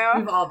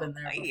 We've all been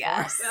there before.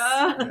 Yes.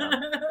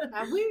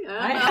 Have we?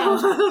 I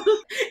have.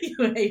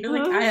 You're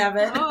like, I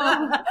haven't.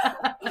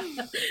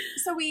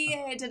 So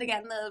we did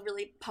again the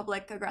really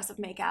public aggressive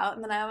makeout,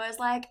 and then I was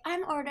like,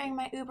 I'm ordering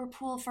my Uber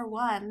pool for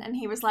one, and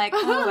he was like,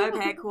 oh,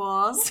 okay,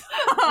 cool. So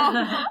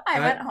I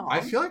went home.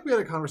 I feel like we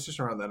had a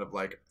conversation around that of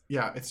like,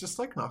 yeah, it's just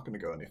like not going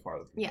to go any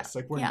farther than this.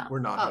 Like we're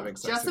not having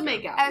sex just again. a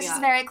makeout. I was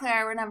just very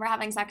clear, we're never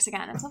having sex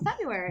again until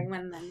February,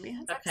 when then we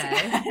had sex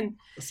again.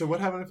 So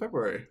what happened in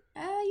February?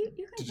 You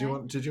can say.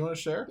 Did you want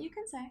to share? You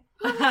can say.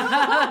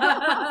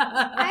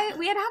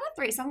 We had a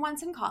threesome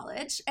once in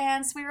college,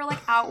 and so we were like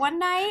out one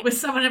night with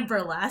someone in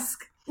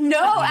burlesque.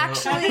 No,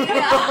 actually,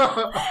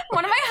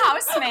 one of my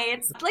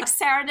housemates, like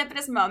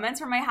serendipitous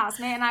moments where my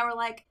housemate and I were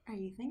like, are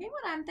you thinking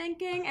what I'm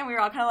thinking? And we were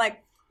all kind of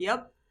like,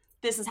 yep.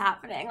 this is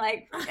happening.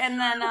 Like, and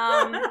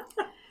then,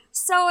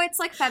 so it's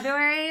like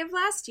February of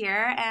last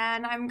year,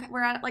 and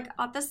we're at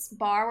this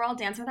bar. We're all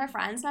dancing with our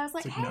friends, and I was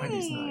like, It's "Hey,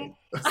 90s night.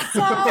 so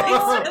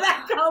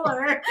that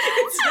color.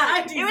 It's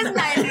 90s. it was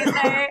 90s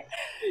night."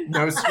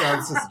 No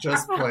Scrubs has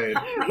just played.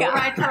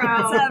 Yeah, it's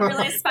a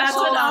really That's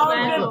special when all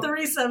moment. good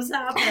threesomes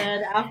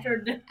happen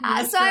after.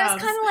 So I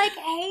was kind of like,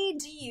 "Hey,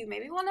 do you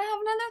maybe want to have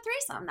another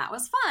threesome? That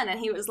was fun." And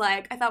he was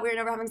like, "I thought we were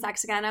never having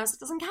sex again." I was like,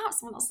 "Doesn't count.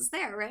 Someone else is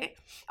there, right?"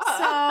 So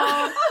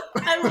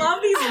I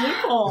love these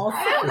loopholes.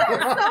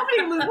 So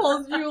many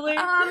loopholes, Julie.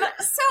 so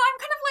I'm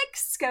kind of like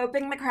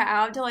scoping the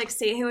crowd to like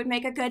see who would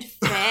make a good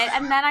fit.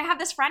 And then I have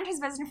this friend who's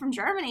visiting from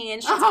Germany,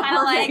 and she's kind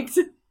of like,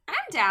 I'm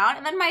down.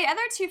 And then my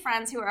other two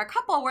friends who are a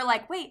couple were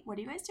like, wait, what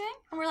are you guys doing?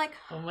 And we're like,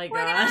 Oh my we're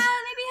gonna gosh.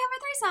 maybe have a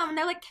threesome. And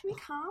they're like, can we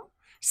come?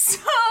 So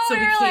So we it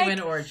were became like,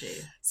 an orgy.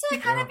 so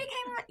it kind of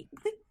became like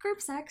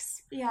group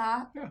sex.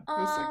 Yeah. Yeah, it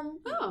was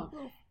like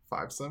Oh,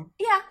 fivesome.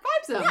 Yeah.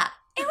 vibes. Yeah.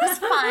 It was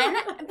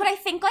fun, but I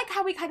think like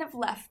how we kind of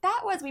left that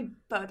was we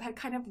both had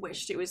kind of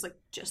wished it was like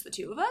just the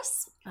two of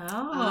us.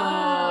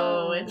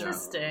 Oh,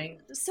 interesting.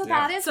 So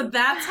Yeah. that is So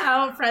that's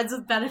how Friends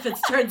with Benefits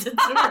turns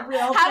into a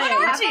real Have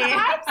an thing. orgy.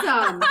 Vibes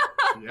them.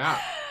 Yeah.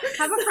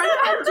 Have a friend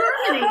from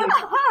Germany.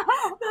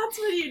 That's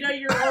when you know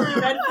you're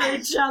only meant for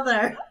each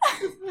other.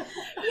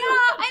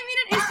 Yeah, I mean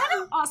it is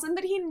kind of awesome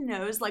that he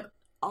knows like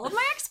all of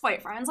my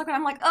ex-boyfriends. Like when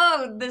I'm like,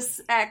 oh,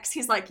 this ex,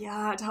 he's like,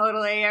 yeah,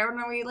 totally.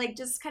 And we like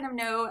just kind of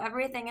know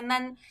everything. And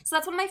then so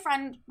that's when my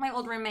friend, my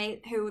old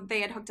roommate, who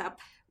they had hooked up,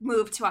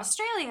 moved to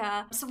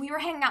Australia. So we were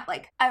hanging out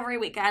like every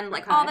weekend,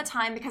 like all the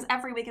time, because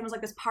every weekend was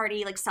like this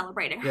party, like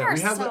celebrating Yeah,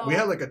 her. we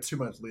had like a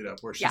 2-month lead up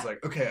where she's Yeah.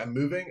 like, okay, I'm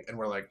moving, and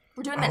we're like,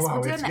 we're doing oh, this, wow,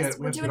 we're we have doing to this, get-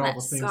 we we're have to doing get all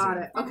this. the things Got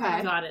in. it.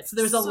 Okay. Got it. So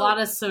there's a So lot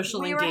of social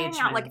we were engagement.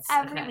 hanging out like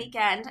every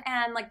weekend,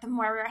 and like the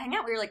more we were hanging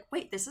out, we were like,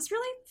 wait, this is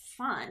really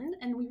fun,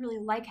 and we really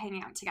like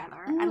hanging out together.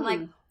 And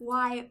like,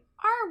 why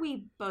are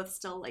we both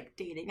still like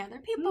dating other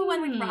people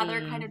when we'd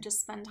rather kind of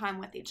just spend time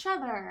with each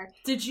other?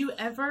 Did you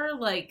ever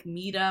like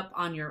meet up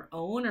on your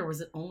own, or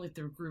was it only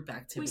through group We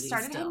activities?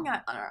 started still? hanging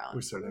out on our own.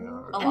 We started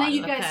out. A And then lot.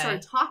 you guys Okay.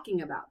 started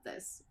talking about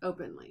this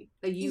openly.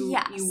 That you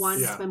Yes.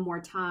 wanted Yeah. to spend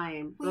more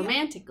time We-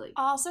 romantically.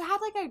 Also had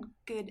like a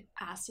good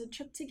acid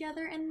trip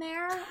together in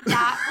there.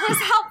 That was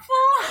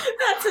helpful.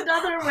 That's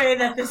another way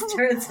that this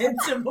turns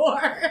into more.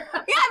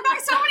 Yeah, I've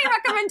got so many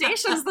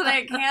recommendations that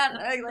I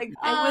can't like.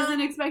 I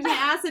wasn't expecting an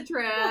acid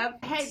trip.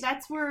 Hey,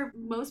 that's where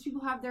most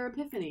people have their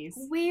epiphanies.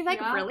 We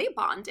like Yeah. really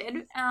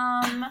bonded.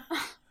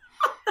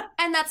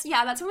 And that's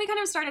when we kind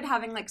of started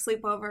having like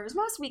sleepovers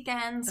most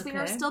weekends. We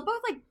were Okay. still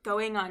both like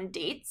going on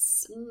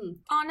dates Mm.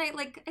 on a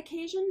like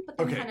occasion, but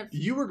then Okay, kind of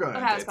you were going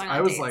on I was dates. going on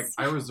I was dates. like,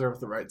 I reserve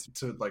the right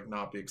to like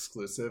not be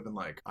exclusive and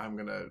like I'm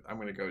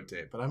gonna go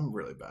date, but I'm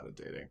really bad at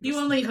dating. You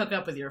only hook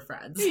up with your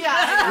friends.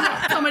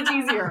 Yeah, so much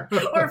easier.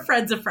 Or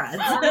friends of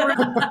friends.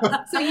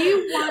 So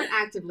you weren't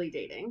actively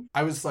dating.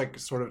 I was like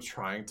sort of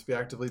trying to be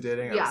actively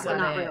dating. I Yeah, was but like,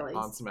 not Got it. really.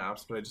 on some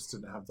apps, but I just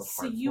didn't have the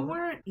So heart. you for it.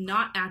 weren't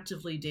not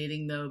actively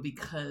dating though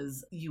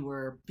because you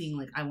were being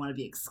like, I want to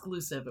be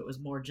exclusive. It was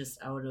more just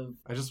out of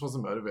I just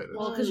wasn't motivated.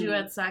 well, because you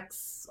had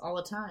sex all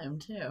the time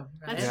too. Right?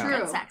 That's Yeah. good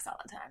true. sex all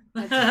the time.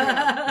 That's true.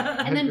 I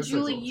And had then good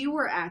Julie, results. you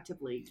were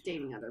actively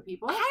dating other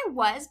people. I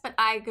was, but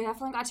I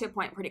definitely got to a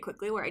point pretty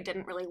quickly where I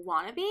didn't really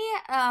want to be.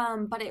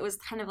 But it was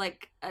kind of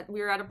like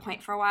we were at a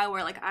point for a while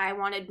where like I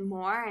wanted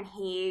more, and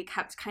he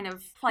kept kind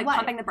of like Why?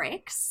 pumping the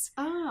brakes.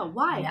 Oh,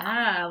 why?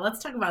 Yeah,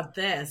 let's talk about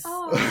this.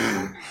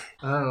 Oh.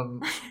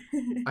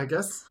 I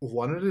guess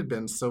one, it had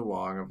been so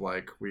long of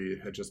like we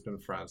had just been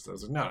friends. I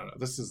was like, no,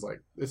 this is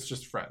like it's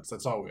just friends.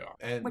 That's all we are.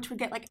 And Which would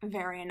get like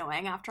very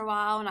annoying after a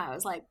while. And I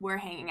was like, we're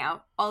hanging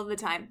out all the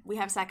time. We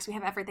have sex. We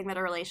have everything that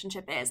a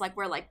relationship is. Like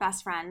we're like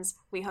best friends.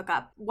 We hook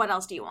up. What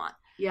else do you want?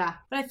 Yeah.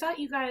 But I thought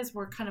you guys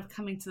were kind of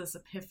coming to this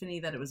epiphany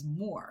that it was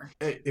more.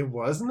 it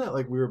wasn't that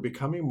like we were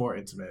becoming more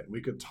intimate.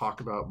 We could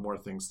talk about more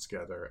things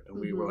together, and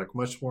we were like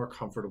much more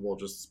comfortable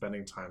just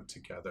spending time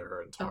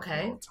together and talking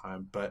Okay. all the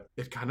time. But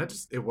it kind of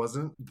just it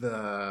wasn't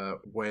the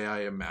way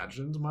I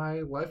imagined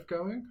my life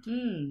going.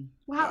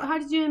 Well, how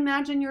did you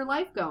imagine your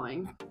life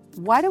going?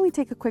 Why don't we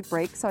take a quick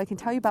break so I can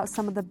tell you about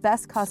some of the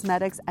best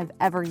cosmetics I've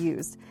ever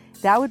used?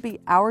 That would be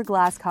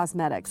Hourglass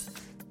Cosmetics.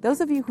 Those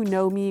of you who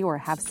know me or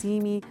have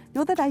seen me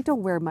know that I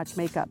don't wear much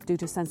makeup due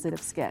to sensitive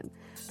skin.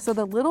 So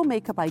the little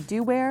makeup I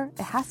do wear,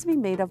 it has to be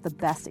made of the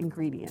best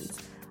ingredients.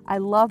 I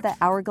love that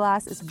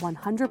Hourglass is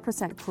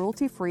 100%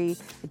 cruelty-free,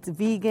 it's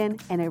vegan,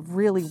 and it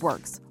really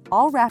works,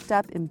 all wrapped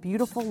up in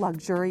beautiful,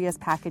 luxurious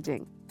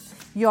packaging.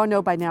 You all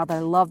know by now that I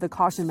love the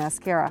Caution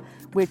Mascara,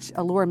 which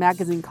Allure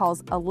magazine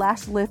calls a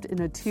lash lift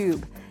in a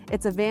tube.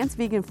 Its advanced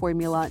vegan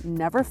formula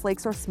never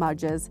flakes or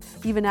smudges,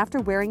 even after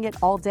wearing it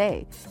all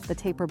day. The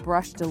taper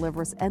brush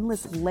delivers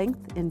endless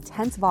length,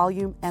 intense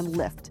volume, and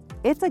lift.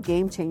 It's a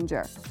game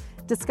changer.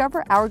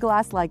 Discover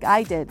Hourglass like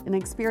I did and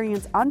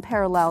experience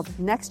unparalleled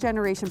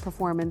next-generation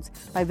performance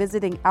by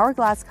visiting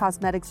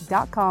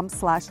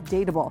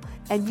hourglasscosmetics.com/dateable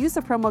and use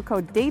the promo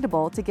code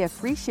DATEABLE to get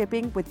free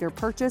shipping with your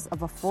purchase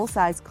of a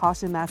full-size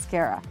Caution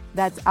mascara.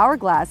 That's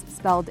Hourglass,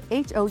 spelled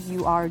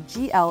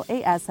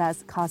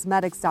HOURGLASS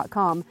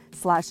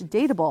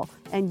cosmetics.com/dateable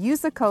and use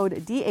the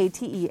code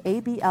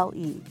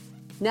DATEABLE.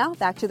 Now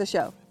back to the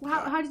show.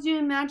 How did you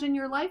imagine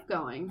your life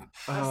going?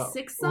 A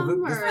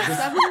six-some well, or a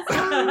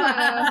seven-some?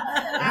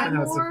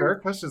 No, it's a fair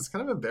question. It's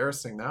kind of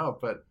embarrassing now,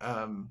 but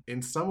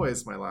in some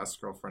ways, my last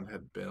girlfriend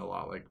had been a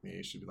lot like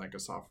me. She'd been like a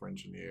software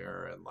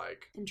engineer and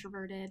like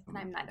Introverted, and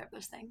I'm neither of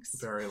those things.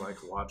 very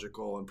like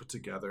logical and put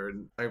together.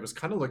 And I was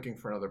kind of looking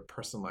for another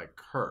person like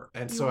her.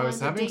 And You so I was wanted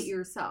to having date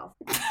yourself.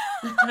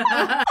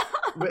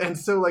 and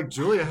so like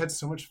Julie, I had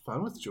so much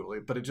fun with Julie,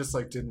 but it just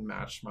like didn't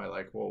match my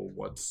like, well,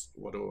 what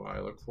do I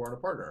look for in a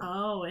partner?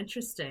 Oh,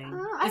 interesting.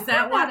 I've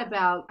heard that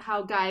about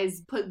how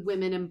guys put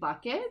women in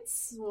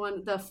buckets.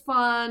 The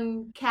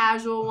fun,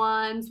 casual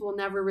ones will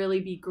never really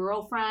be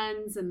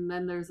girlfriends, and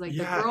then there's like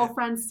the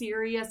girlfriend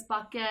serious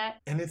bucket.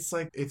 And it's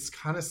like, it's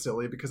kind of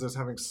silly because I was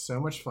having so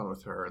much fun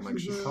with her and like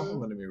she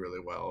complimented me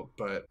really well,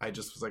 but I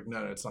just was like,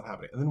 no, it's not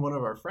happening. And then one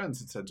of our friends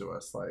had said to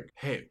us like,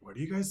 hey, what are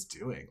you guys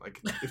doing? Like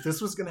if this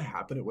was going to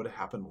happen, it would have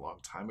happened a long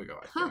time ago,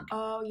 I think.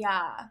 Oh,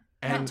 yeah.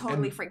 That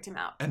totally freaked him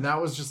out. And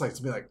that was just like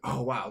to be like,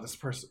 oh wow, this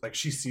person, like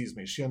she sees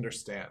me, she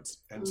understands.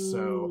 And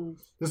so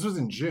this was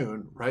in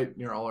June, right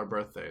near all our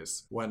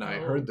birthdays, when I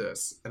heard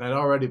this. And I'd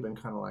already been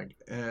kind of like,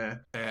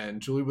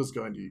 And Julie was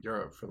going to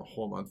Europe for the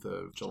whole month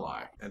of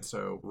July. And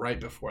so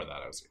right before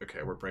that, I was like,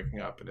 okay, we're breaking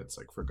up and it's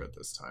like for good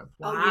this time.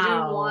 Wow. Oh, you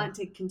didn't want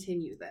to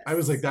continue this. I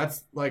was like,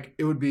 that's like,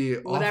 it would be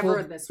whatever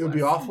awful. This it would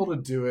be awful to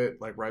do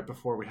it like right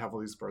before we have all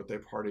these birthday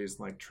parties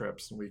and like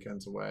trips and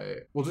weekends away.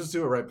 We'll just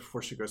do it right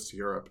before she goes to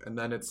Europe. And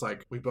then it's like,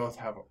 we both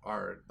have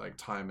our like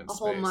time and space.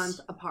 A whole month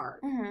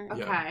apart. Mm-hmm.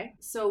 Okay. Yeah.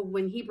 So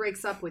when he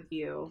breaks up with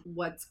you,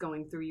 what's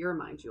going through your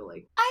mind,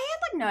 Julie? I had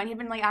like known he'd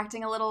been like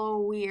acting a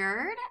little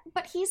weird,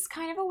 but he's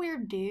kind of a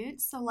weird dude.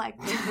 So like,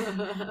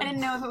 I didn't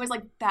know if it was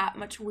like that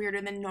much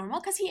weirder than normal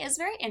because he is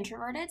very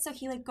introverted. So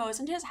he like goes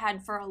into his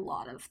head for a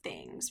lot of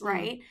things,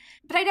 right?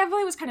 But I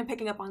definitely was kind of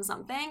picking up on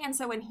something. And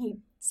so when he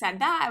said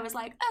that, I was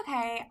like,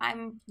 okay,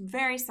 I'm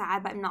very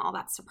sad, but I'm not all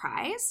that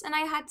surprised. And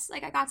I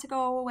got to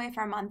go away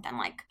for a month and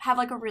like have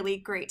like a really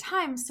great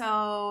time.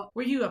 So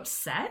were you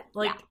upset?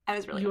 Like, yeah, I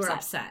was really upset. You were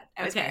upset.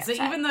 upset. Okay, so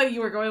upset. even though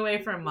you were going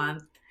away for a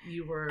month,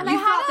 you were... And you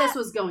thought this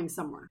was going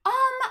somewhere.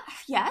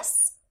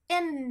 Yes.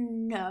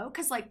 And no,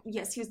 because like,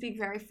 yes, he was being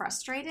very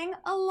frustrating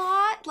a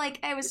lot. Like,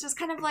 I was just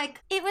kind of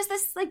like, it was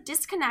this like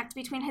disconnect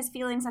between his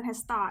feelings and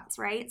his thoughts,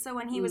 right? So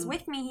when he was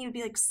with me, he would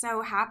be like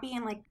so happy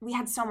and like we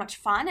had so much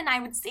fun and I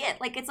would see it.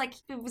 Like, it's like,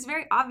 it was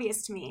very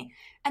obvious to me.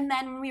 And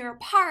then when we were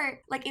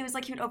apart, like, it was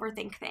like he would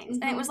overthink things.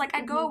 And it was like,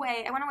 I'd go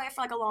away. I went away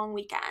for like a long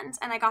weekend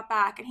and I got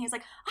back and he was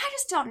like, I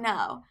just don't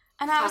know.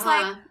 And I was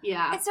like,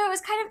 yeah. And so it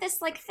was kind of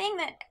this like thing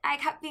that I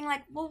kept being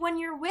like, well, when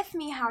you're with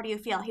me, how do you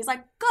feel? He's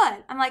like,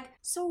 good. I'm like,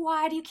 so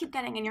why do you keep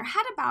getting in your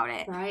head about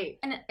it? Right.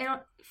 And I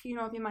don't, if you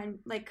mind,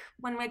 like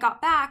when we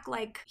got back,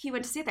 like he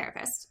went to see a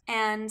therapist.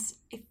 And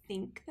I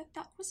think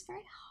that was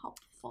very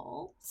helpful.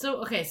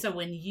 So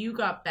when you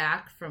got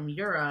back from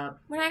Europe...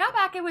 When I got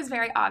back, it was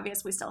very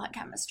obvious we still had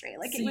chemistry.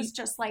 Like, it was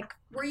just like...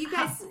 Were you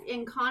guys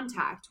in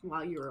contact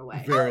while you were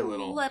away? Very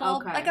little.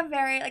 Okay. Like a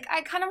very, like,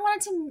 I kind of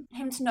wanted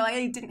him to know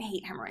I didn't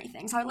hate him or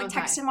anything. So I would like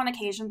text him on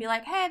occasion and be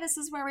like, hey, this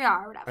is where we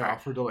are, or whatever. I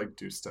offered to like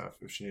do stuff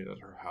if she needed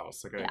her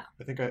house. Like I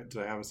think did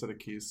I have a set of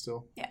keys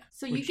still? Yeah.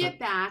 So you get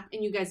back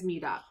and you guys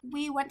meet up.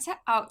 We went to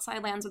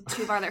Outside Lands with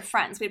two of our other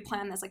friends. We had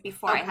planned this like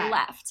before I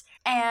left.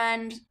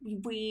 And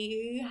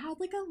we had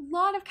like a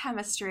lot of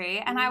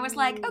chemistry. And I was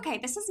like, okay,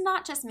 this is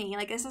not just me.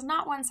 Like, this is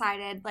not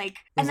one-sided. Like,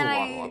 There's a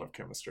lot of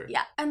chemistry.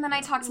 Yeah. And then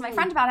I talked to my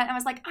friend about it and I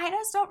was like, I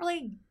just don't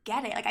really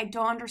get it. Like, I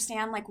don't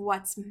understand like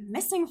what's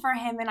missing for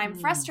him. And I'm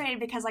frustrated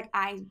because like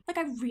I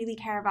really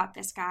care about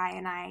this guy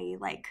and I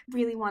like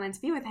really wanted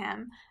to be with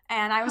him.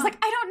 And I was like,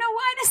 I don't know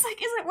why this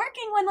like isn't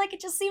working when like it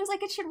just seems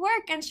like it should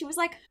work. And she was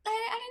like,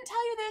 I didn't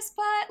tell you this,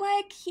 but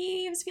like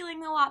he was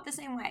feeling a lot the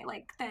same way.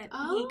 Like that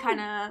he kind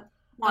of...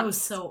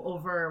 so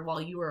over while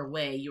you were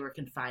away, you were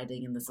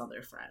confiding in this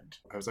other friend.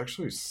 I was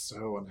actually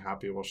so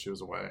unhappy while she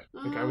was away.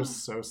 Like, I was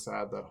so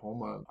sad that whole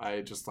month.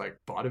 I just, like,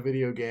 bought a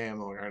video game.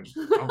 Like, I just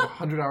dumped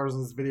 100 hours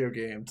in this video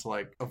game to,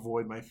 like,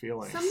 avoid my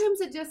feelings. Sometimes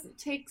it just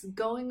takes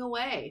going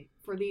away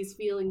for these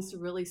feelings to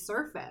really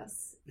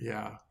surface.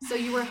 Yeah. So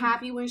you were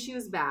happy when she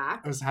was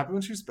back. I was happy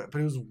when she was back,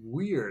 but it was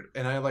weird.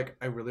 And I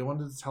really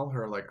wanted to tell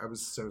her, like, I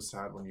was so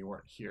sad when you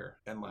weren't here.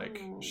 And, like,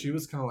 she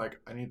was kind of like,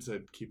 I need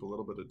to keep a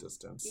little bit of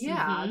distance.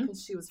 Yeah,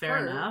 because she was fair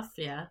hurt. enough,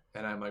 yeah.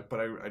 And I'm like, but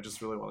I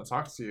just really want to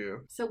talk to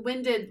you. So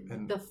when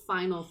did the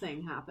final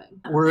thing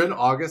happen? We're in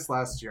August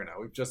last year now.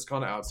 We've just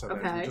gone outside.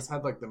 Okay. We just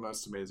had, like, the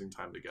most amazing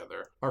time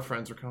together. Our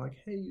friends were kind of like,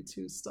 hey, you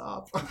two,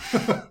 stop.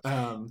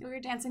 We were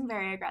dancing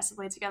very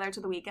aggressively together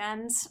to The Weeknd.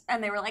 friends,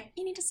 and they were like,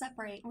 you need to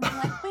separate. And we were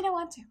like, we don't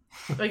want to.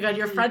 Oh my god,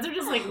 your friends are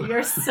just like,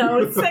 you're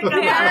so sick of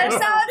it. They're so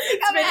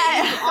sick of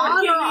it.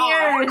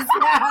 Fucking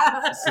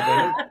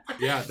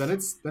years.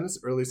 Then it's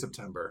early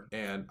September,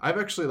 and I've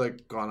actually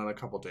like gone on a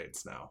couple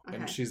dates now,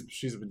 and Okay.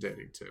 she's been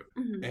dating too.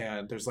 Mhm.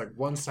 And there's like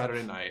one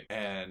Saturday night,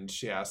 and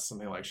she asked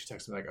something like, she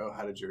texted me like, oh,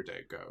 how did your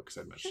date go? Because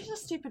I mentioned,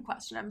 It's a stupid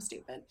question. I'm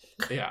stupid.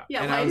 yeah,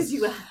 Yeah, and why I was, did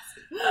you ask?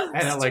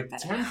 And at like Stupid.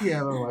 10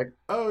 p.m., I'm like,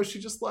 oh, she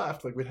just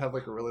left. Like we'd had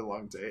like a really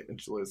long date, and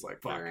Julie's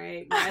like, fuck. All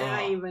right. Why did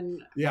I Oh. even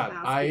Yeah, ask you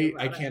I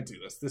about it? can't do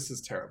this. This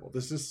is terrible.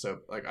 This is so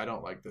like I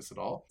don't like this at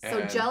all. So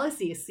And-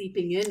 jealousy is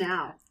seeping in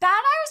now.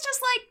 That I was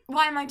just like,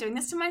 why am I doing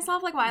this to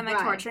myself? Like, why am I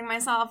Right. torturing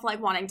myself?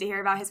 Like, wanting to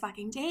hear about his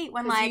fucking date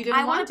when, 'Cause you like, didn't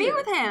I want want to be to.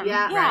 with him.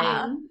 Yeah,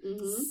 yeah. right.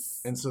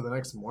 Mm-hmm. And so the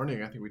next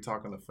morning, I think we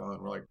talk on the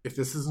phone. We're like, if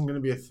this isn't going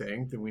to be a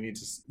thing, then we need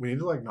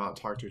to like not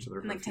talk to each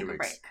other for Like, a few take a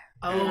weeks. break.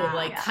 Oh, Yeah.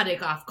 like Yeah.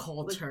 cutting off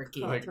cold Like, turkey.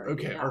 cold Like, turkey,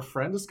 okay, yeah. our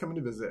friend is coming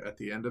to visit at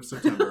the end of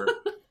September,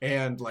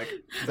 and like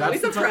that's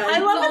always the a time. friend. I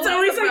love it's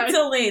always like Right.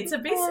 delayed. So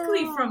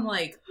basically, Oh. from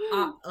like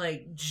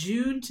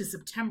June to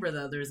September,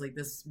 though, there's like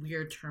this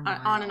weird turmoil.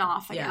 On and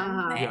off again. Yeah.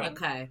 Uh-huh. thing. Yeah.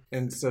 Okay.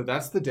 And so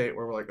that's the date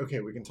where we're like, okay,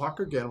 we can talk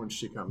again when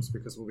she comes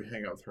because we'll be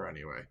hanging out with her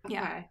anyway.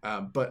 Yeah.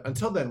 Okay. But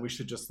until then, we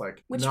should just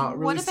like Which not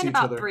really would have see been each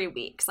about other. 3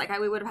 weeks. Like,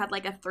 we would have had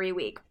like a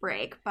 3-week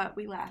break, but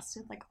we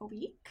lasted like a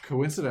week.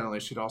 Coincidentally,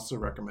 she'd also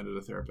recommended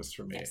a therapist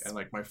for me. Yes. And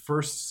like my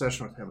first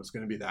session with him was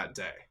going to be that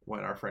day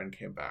when our friend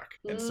came back.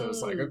 And so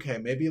it's like, Mm. okay,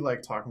 maybe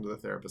like talking to the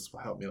therapist will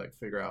help me like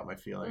figure out my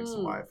feelings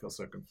and Mm. why I feel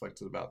so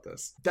conflicted about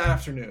this. That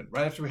afternoon,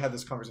 right after we had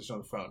this conversation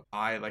on the phone,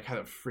 I like had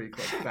a freak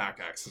like back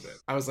accident.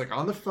 I was like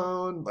on the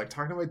phone, like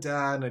talking to my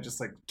dad, and I just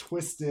like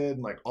twisted,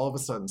 and like all of a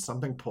sudden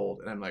something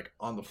pulled, and I'm like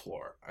on the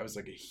floor. I was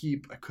like a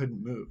heap. I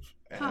couldn't move.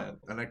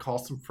 And I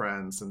called some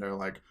friends, and they're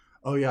like,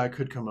 oh yeah, I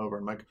could come over.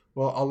 I'm like,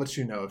 well, I'll let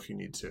you know if you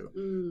need to.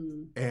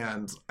 Mm.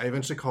 And I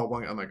eventually called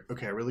one. I'm like,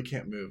 okay, I really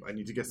can't move. I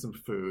need to get some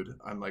food.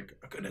 I'm like,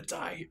 I'm gonna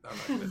die. I'm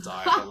not gonna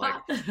die. But like,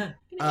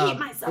 Gonna eat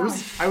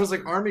myself. I was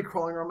like army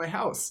crawling around my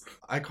house.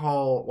 I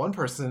call one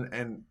person,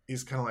 and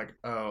he's kind of like,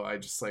 oh, I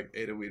just like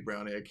ate a weed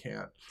brownie. I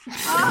can't.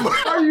 I'm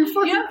like, are you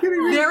fucking Yeah,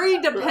 kidding me?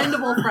 very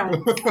dependable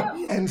friend.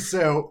 And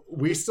so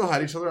we still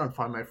had each other on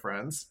Find My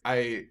Friends.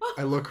 I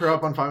look her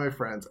up on Find My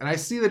Friends, and I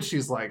see that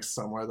she's like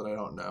somewhere that I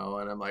don't know,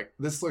 and I'm like,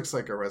 this looks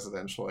like a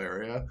residential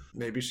area.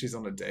 Maybe she's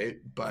on a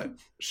date, but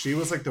she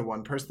was like the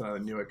one person that I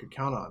knew I could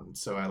count on.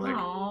 So I like,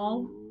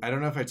 Aw. I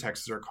don't know if I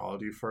texted or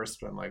called you first,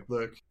 but I'm like,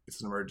 look,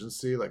 it's an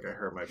emergency. Like I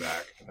hurt my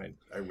back, and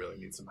I really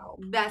need some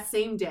help. That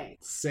same day.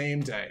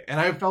 Same day. And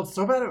I felt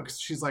so bad because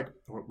she's like,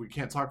 we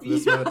can't talk for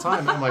this amount of time.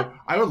 And I'm like,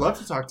 I would love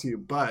to talk to you,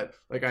 but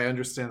like I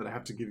understand that I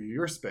have to give you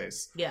your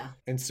space. Yeah.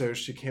 And so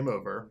she came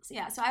over. So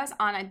yeah, so I was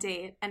on a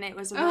date, and it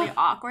was a really Ugh.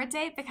 awkward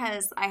date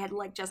because I had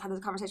like just had this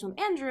conversation with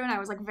Andrew, and I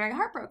was like very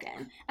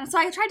heartbroken. And so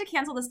I tried to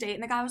cancel this date,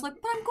 and the guy was like,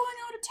 but I'm going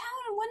out of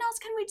town, and when else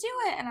can we do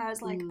it? And I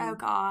was like, oh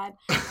God.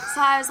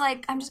 So I was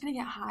like, I'm just gonna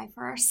get high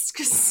first,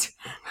 because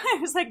I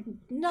was like,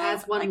 no,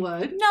 As one like,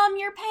 would. numb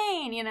your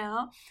pain, you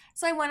know?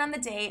 So I went on the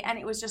date, and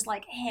it was just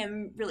like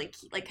him really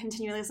like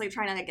continuously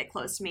trying to like get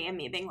close to me, and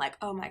me being like,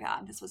 oh my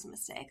God, this was a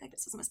mistake. Like,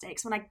 this was a mistake.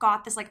 So when I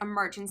got this like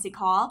emergency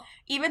call,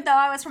 even though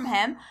I was from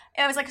him,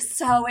 it was like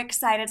so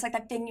excited. It's like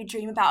that thing you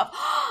dream about of,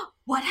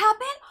 what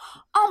happened?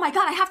 Oh my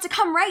God, I have to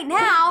come right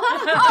now.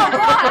 Oh God,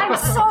 I'm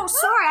so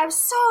sorry. I'm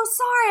so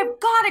sorry. I've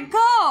got to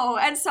go.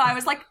 And so I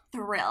was like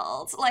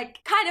thrilled, like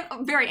kind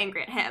of very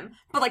angry at him,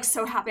 but like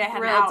so happy I had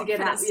an Thrilled out to get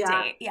for out, this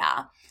yeah. date.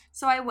 Yeah.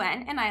 So I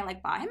went and I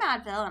like bought him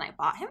Advil and I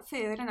bought him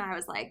food, and I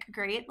was like,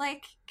 great,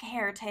 like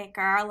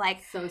caretaker.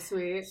 Like So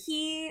sweet.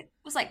 he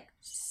was like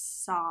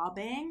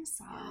sobbing.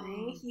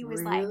 Sorry. He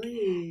was like,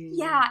 Really?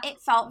 yeah,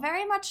 it felt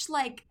very much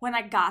like when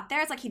I got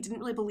there, it's like he didn't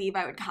really believe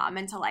I would come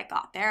until I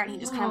got there, and he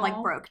just kind of like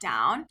Aw. broke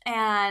down.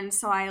 And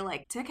so I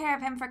like took care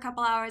of him for a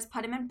couple hours,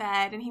 put him in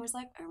bed, and he was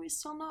like, are we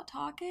still not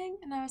talking?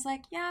 And I was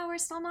like, yeah, we're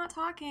still not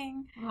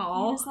talking. And he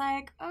Oh. was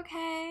like,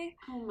 okay.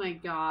 Oh my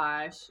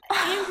gosh.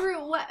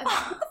 Andrew, what the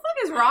fuck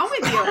is wrong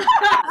with you?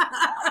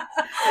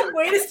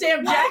 Way to stay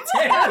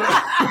objective.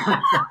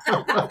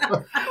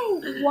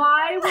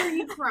 Why were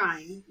you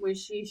crying when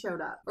she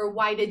showed up? Or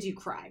why did you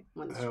cry?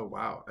 When Oh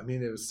wow. I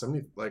mean, it was so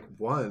many, like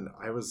one,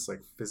 I was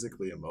like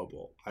physically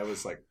immobile. I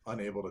was like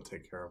unable to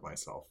take care of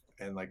myself.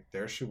 And like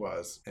there she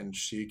was, and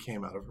she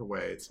came out of her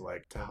way to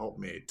like to help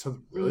me,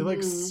 to really like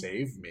Mhm.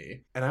 save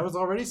me. And I was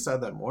already sad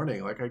that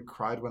morning. Like I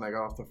cried when I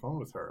got off the phone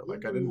with her.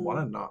 Like I didn't Mhm. want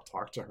to not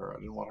talk to her. I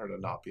didn't want her to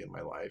not be in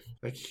my life.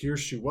 Like here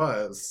she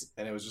was,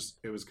 and it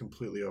was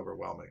completely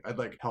overwhelming. I'd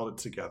like held it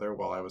together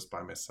while I was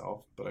by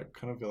myself, but I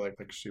kind of feel like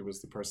she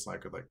was the person I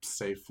could could like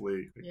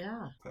safely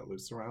Yeah. let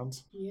loose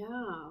around.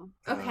 Yeah.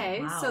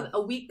 Okay. Wow. So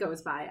a week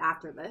goes by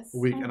after this.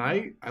 Week, and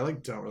I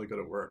like don't really go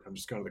to work. I'm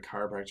just going to the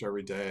chiropractor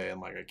every day,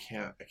 and like I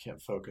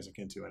can't focus. I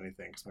can't do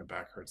anything because my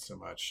back hurts so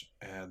much.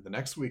 And the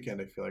next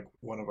weekend, I feel like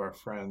one of our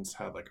friends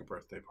had like a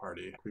birthday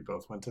party. We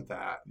both went to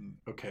that. And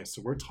okay,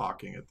 so we're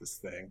talking at this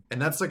thing,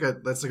 and that's like a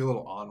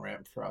little on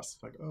ramp for us.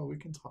 Like, oh, we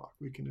can talk,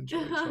 we can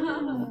enjoy each other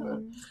a little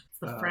bit.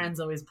 The friends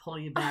always pull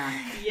you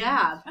back.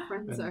 Yeah,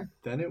 friends And are.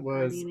 then it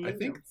was, guardian I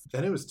think, angels.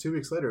 then it was 2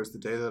 weeks later. It was the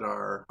day that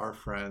our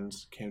friend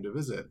came to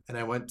visit, and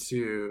I went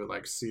to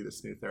like see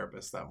this new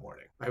therapist that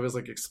morning. I was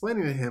like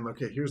explaining to him,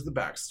 okay, here's the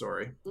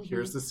backstory.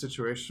 Here's the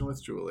situation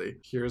with Julie.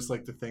 Here's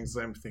like the things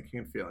I'm thinking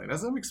and feeling.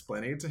 As I'm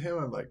explaining it to him,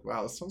 I'm like,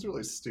 wow, this sounds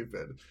really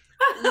stupid.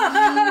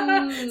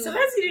 Sometimes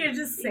you need to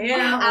just say it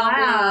out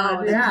loud.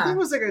 And the Yeah. thing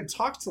was, like, I'd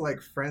talked to like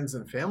friends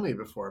and family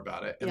before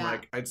about it, and Yeah.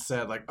 like I'd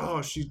said like,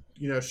 oh, she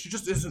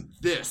just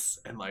isn't this,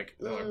 and like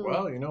they're like,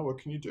 well, what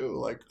can you do?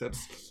 Like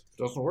that's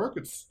doesn't work.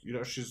 It's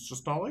she's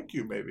just not like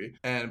you maybe.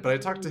 But I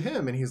talked to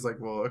him, and he's like,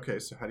 well, okay,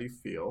 so how do you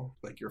feel?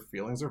 Like your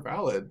feelings are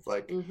valid.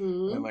 Like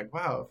and I'm like,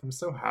 wow, if I'm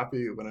so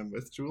happy when I'm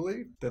with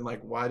Julie, then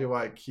like why do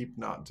I keep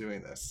not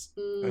doing this?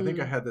 I think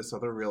I had this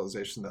other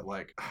realization that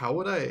like, how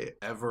would I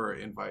ever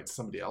invite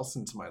somebody else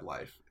into my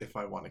life if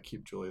I want to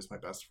keep Julie as my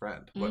best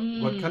friend?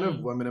 What kind of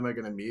women am I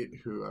going to meet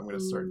who I'm going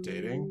to start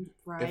dating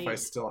if I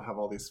still have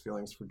all these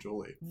feelings for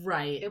Julie?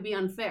 Right. It'd be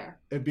unfair.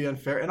 It'd be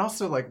unfair. And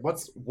also like,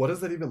 what does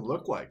that even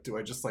look like? Do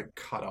I just like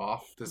cut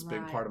off this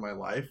big Right. part of my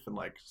life and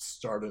like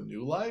start a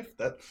new life?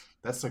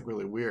 That's like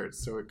really weird.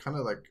 So it kind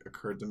of like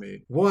occurred to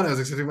me, one, I was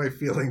accepting my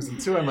feelings, and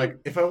two, I'm like,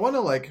 if I want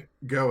to like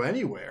go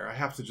anywhere, I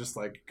have to just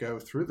like go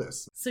through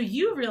this. So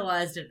you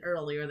realized it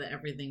earlier that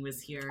everything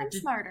was here. I'm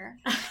smarter.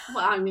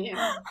 Well, I mean,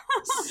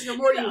 you're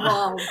more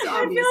evolved, obviously.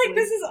 I feel like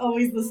this is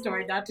always the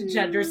story, not to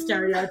gender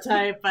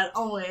stereotype, but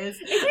always.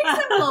 It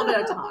takes a little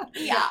bit of time.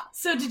 Yeah.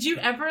 So did you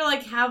ever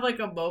like have like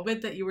a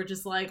moment that you were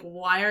just like,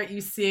 why aren't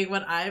you seeing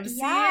what I'm seeing?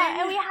 Yeah,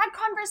 and we had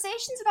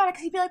conversations about it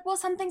because he'd be like, well,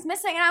 something's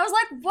missing. And I was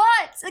like,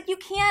 what? Like, you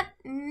can't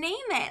name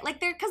it. Like,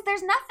 because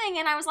there's nothing.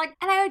 And I was like,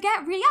 and I would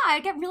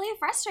get really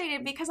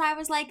frustrated because I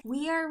was like,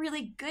 we are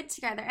really good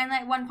together. And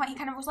at one point he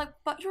kind of was like,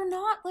 but you're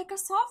not like a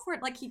software.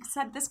 Like, he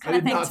said this kind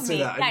of thing to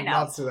me. I did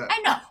not say that.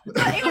 I know.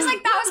 But it was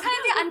like, that was kind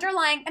of the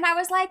underlying. And I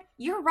was like,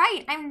 you're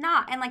right. I'm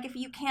not. And like, if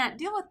you can't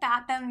deal with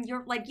that, then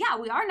you're like, yeah,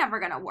 we are never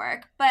going to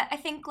work. But I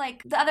think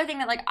like the other thing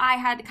that like I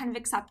had kind of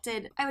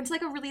accepted, I went to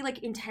like a really like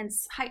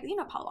intense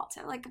Palo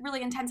Alto, like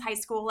really intense high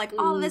school, like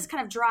all of this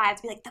kind of drive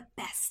to be like the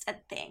best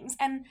at things.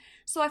 And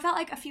so I felt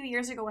like a few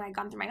years ago when I'd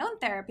gone through my own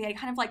therapy, I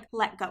kind of like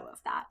let go of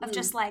that, of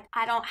just like,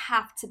 I don't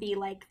have to be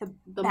like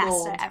the best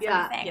mold. at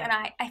everything. Yeah.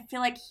 And I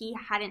feel like he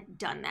hadn't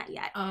done that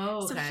yet.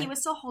 Oh, okay. So he was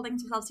still holding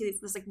himself to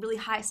this like really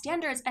high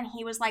standards, and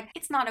he was like,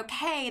 it's not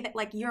okay that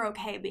like you're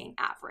okay being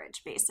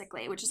average,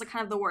 basically, which is like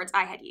kind of the words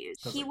I had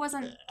used. He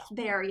wasn't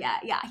there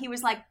yet. Yeah, he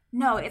was like,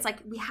 no, it's like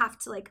we have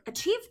to like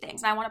achieve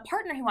things, and I want a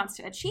partner who wants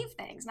to achieve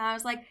things. And I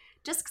was like,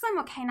 just because I'm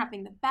okay not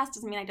being the best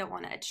doesn't mean I don't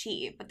want to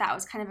achieve. But that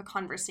was kind of a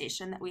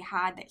conversation that we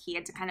had that he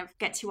had to kind of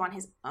get to on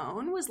his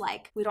own, was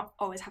like, we don't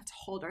always have to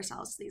hold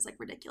ourselves to these like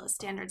ridiculous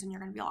standards, and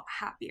you're going to be a lot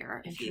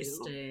happier if you.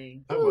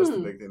 Interesting. That was the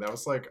big thing. That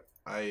was like,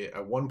 I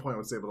at one point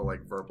was able to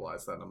like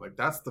verbalize that, and I'm like,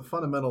 that's the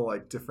fundamental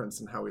like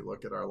difference in how we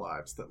look at our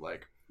lives that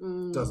like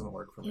doesn't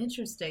work for me.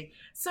 Interesting.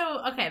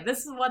 So, okay, this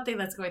is one thing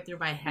that's going through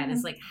my head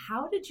is like,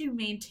 how did you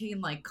maintain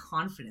like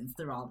confidence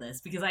through all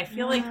this? Because I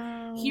feel like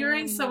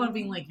hearing someone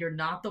being like, you're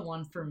not the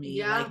one for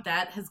me, like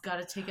that has got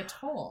to take a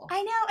toll.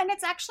 I know, and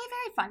it's actually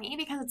very funny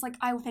because it's like,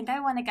 I think I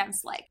went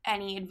against like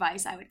any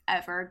advice I would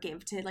ever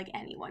give to like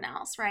anyone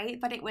else, right?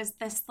 But it was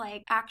this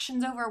like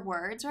actions over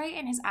words, right?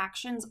 And his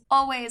actions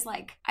always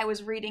like, I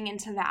was reading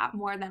into that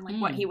more than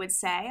like what he would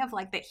say, of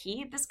like that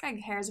this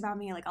guy cares about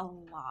me like a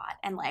lot.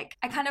 And like,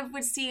 I kind of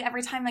would see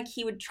every time like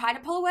he would try to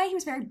pull away, he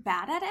was very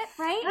bad at it,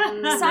 right?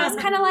 So I was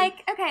kind of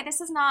like, okay,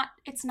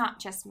 it's not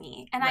just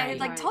me. And I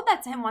like told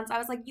that to him once. I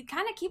was like, you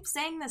kind of keep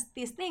saying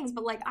these things,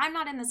 but like, I'm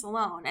not in this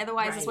alone.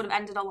 Otherwise this would have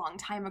ended a long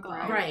time ago.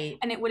 Right.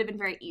 And it would have been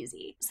very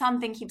easy.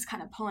 Something keeps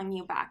kind of pulling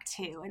you back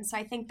too. And so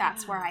I think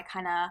that's where I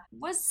kind of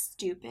was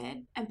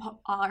stupid and put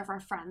all of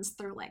our friends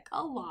through like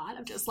a lot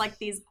of just like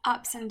these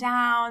ups and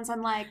downs,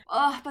 and like,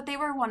 but they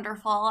were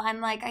wonderful. And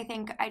like, I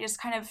think I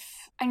just kind of,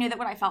 I knew that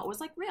what I felt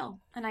was like real.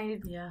 And I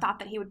thought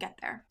that he would get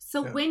there.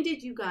 So when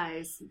did you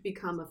guys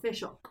become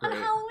official? Great. On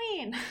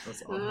Halloween.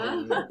 That's on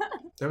Halloween.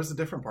 There was a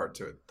different part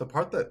to it. The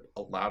part that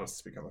allowed us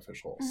to become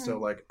official. So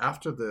like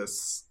after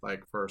this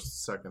like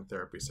first, second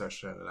therapy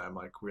session, and I'm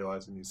like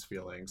realizing these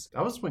feelings,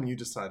 that was when you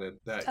decided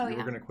that you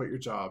were going to quit your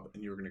job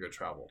and you were going to go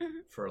travel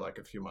for like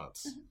a few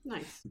months.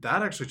 Nice.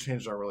 That actually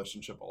changed our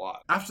relationship a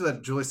lot. After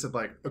that, Julie said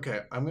like,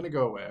 okay, I'm going to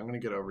go away. I'm going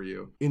to get over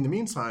you. In the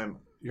meantime,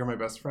 you're my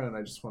best friend, and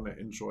I just want to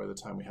enjoy the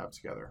time we have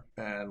together,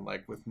 and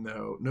like with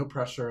no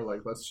pressure, like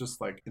let's just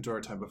like enjoy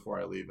our time before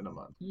I leave in a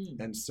month.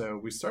 And so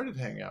we started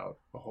hanging out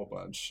a whole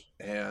bunch,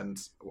 and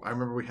I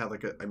remember we had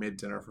like I made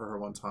dinner for her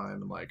one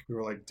time, and like we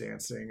were like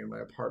dancing in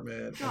my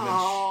apartment,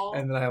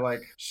 and then I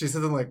like, she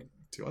said something like,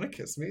 do you want to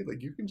kiss me?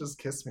 Like, you can just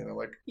kiss me. And I'm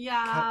like,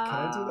 Yeah. Can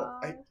I do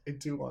that? I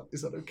do want.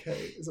 Is that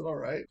okay? Is it all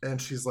right?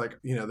 And she's like,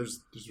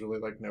 there's really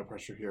like no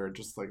pressure here.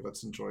 Just like,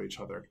 let's enjoy each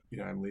other.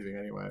 I'm leaving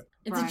anyway.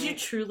 And did you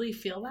truly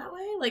feel that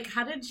way? Like,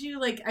 how did you,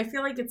 like, I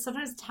feel like it's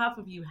sometimes tough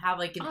if you have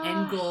like an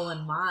end goal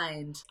in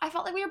mind. I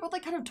felt like we were both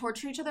like kind of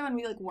torturing each other when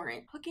we like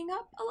weren't hooking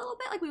up a little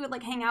bit. Like, we would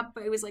like hang out,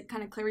 but it was like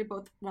kind of clear we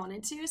both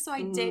wanted to. So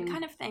I did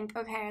kind of think,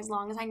 okay, as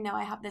long as I know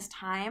I have this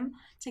time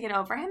to get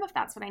over him, if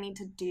that's what I need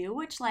to do,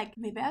 which like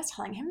maybe I was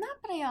telling him that,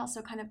 but I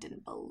also kind of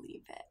didn't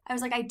believe it. I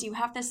was like, I do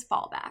have this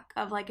fallback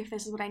of like, if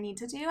this is what I need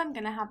to do, I'm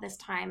gonna have this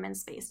time and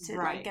space to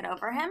like get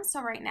over him.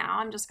 So right now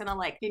I'm just gonna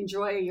like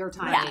enjoy your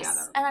time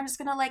together. And I'm just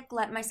gonna like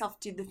let myself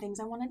do the things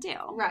I want to do.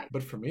 Right.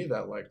 But for me,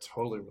 that like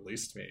totally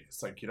released me.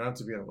 It's like, you don't have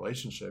to be in a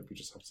relationship. You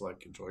just have to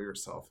like enjoy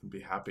yourself and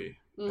be happy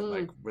and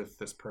like with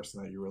this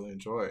person that you really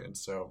enjoy. And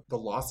so the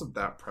loss of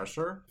that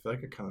pressure, I feel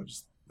like it kind of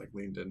just like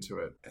leaned into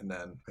it, and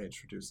then I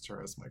introduced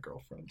her as my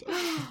girlfriend.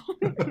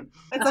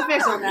 It's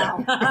official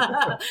now.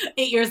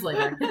 8 years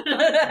later.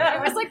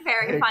 It was like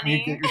very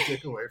funny. Can you get your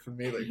dick away from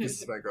me? Like, this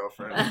is my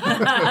girlfriend. We were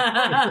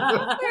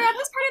at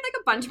this party with like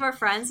a bunch of our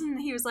friends, and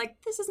he was like,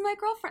 this is my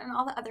girlfriend. And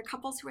all the other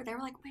couples who were there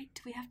were like, wait,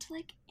 do we have to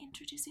like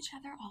introduce each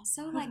other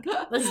also? Like, do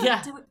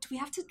we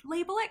have to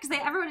label it? Because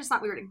everyone just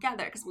thought we were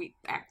together because we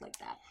act like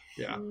that.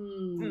 Yeah.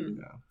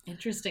 Yeah.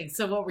 Interesting.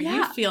 So what were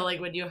you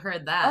feeling when you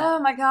heard that? Oh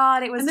my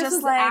God. It was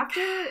just like...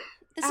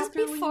 This is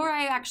after before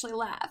I actually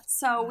left.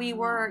 So we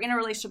were in a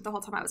relationship the whole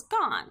time I was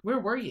gone. Where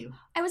were you?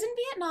 I was in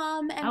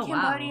Vietnam and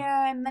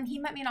Cambodia, and then he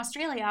met me in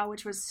Australia,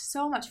 which was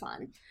so much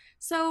fun.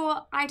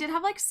 So I did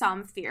have like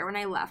some fear when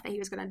I left that he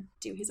was going to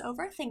do his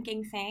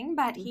overthinking thing,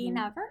 but he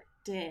never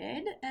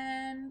did.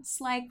 And it's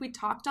like we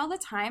talked all the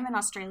time, and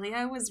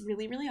Australia was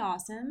really, really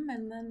awesome.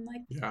 And then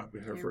like we had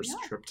our first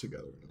trip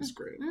together, and it was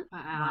great.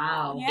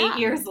 Wow. Yeah. 8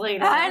 years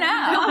later. I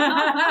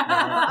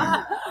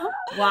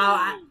know.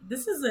 Wow.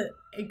 This is an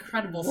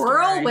incredible story.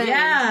 Whirlwind.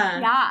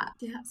 Yeah.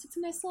 So it's a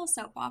nice little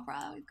soap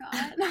opera we've got.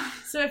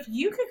 So if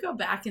you could go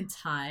back in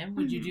time,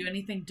 would you do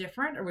anything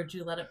different, or would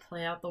you let it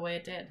play out the way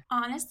it did?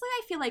 Honestly,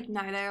 I feel like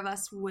neither of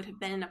us would have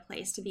been in a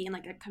place to be in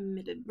like a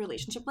committed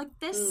relationship like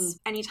this.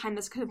 Anytime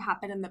this could have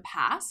happened in the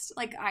past.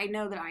 Like, I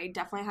know that I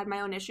definitely had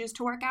my own issues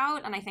to work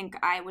out, and I think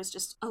I was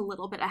just a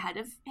little bit ahead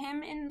of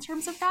him in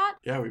terms of that.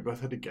 Yeah, we both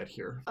had to get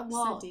here.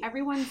 Well,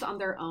 everyone's on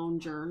their own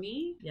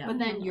journey, but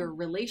then your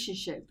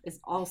relationship is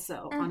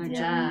also on a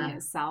journey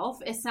itself.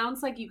 It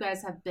sounds like you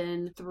guys have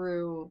been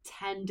through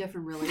 10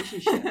 different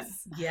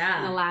relationships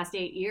in the last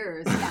 8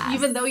 years.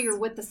 Even though you're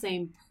with the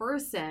same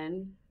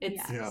person,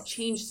 it's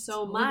changed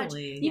so much.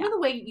 Even the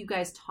way you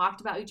guys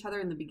talked about each other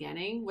in the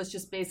beginning was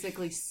just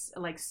basically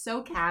like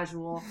so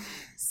casual,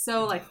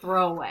 so like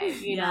throwaway,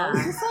 you know?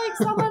 Just like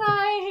someone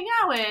I hang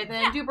out with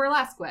and do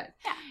burlesque with.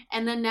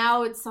 And then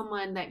now it's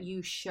someone that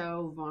you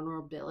show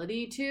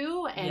vulnerability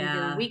to and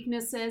your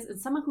weaknesses, and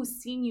someone who's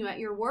seen you at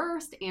your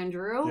worst,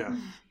 Andrew. Yeah.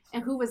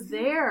 And who was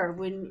there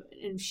when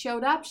and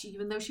showed up.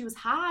 Even though she was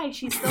high,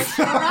 she still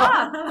showed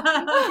up.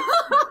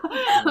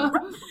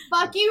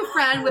 Fuck you,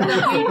 friend, with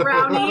the weed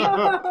brownie.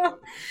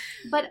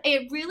 But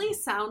it really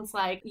sounds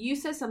like you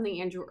said something,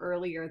 Andrew,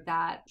 earlier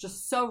that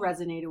just so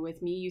resonated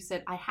with me. You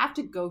said, I have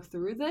to go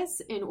through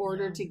this in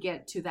order to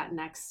get to that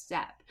next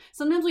step.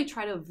 Sometimes we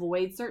try to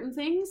avoid certain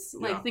things,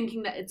 like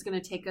thinking that it's going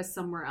to take us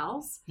somewhere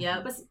else.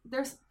 Yeah. But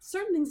there's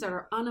certain things that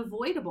are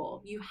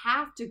unavoidable. You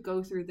have to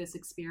go through this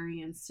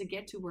experience to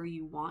get to where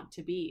you want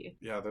to be.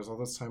 Yeah, there's all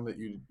this time that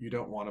you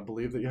don't want to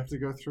believe that you have to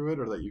go through it,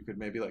 or that you could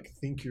maybe like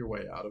think your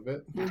way out of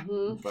it.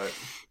 But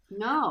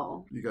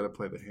no, you got to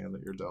play the hand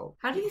that you're dealt.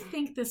 How do you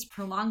think this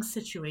prolonged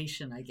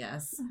situation, I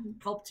guess,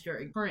 helped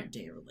your current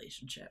day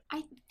relationship?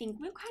 I think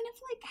we've kind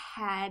of like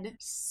had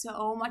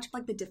so much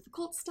like the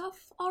difficult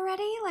stuff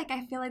already. Like,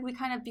 I feel like we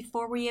kind of,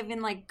 before we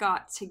even like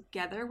got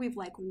together, we've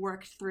like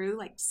worked through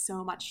like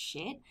so much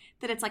shit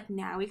that it's like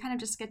now we kind of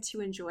just get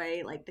to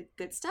enjoy like the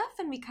good stuff,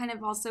 and we kind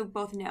of also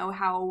both know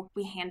how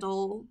we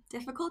handle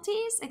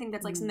difficulties. I think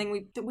that's like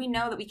something we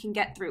know that we can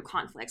get through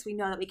conflicts. We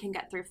know that we can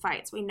get through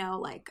fights. We know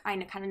like I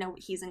kind of know what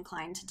he's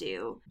inclined to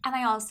do. And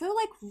I also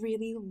like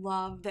really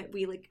love that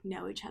we like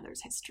know each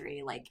other's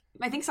history. Like,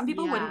 I think some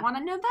people wouldn't want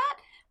to know that,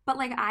 but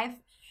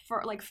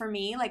like for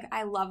me, like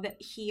I love that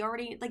he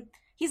already like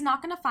he's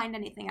not gonna find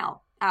anything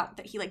out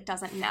that he like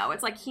doesn't know.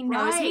 It's like he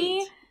knows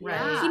me.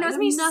 Right. He knows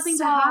me nothing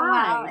so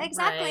well.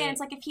 Exactly. Right. And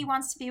it's like if he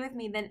wants to be with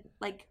me, then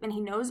like, and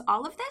he knows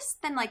all of this,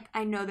 then like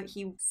I know that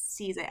he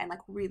sees it and like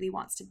really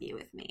wants to be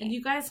with me. And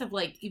you guys have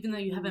like, even though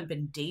you haven't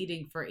been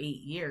dating for 8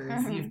 years,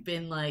 you've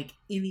been like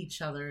in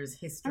each other's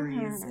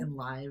histories and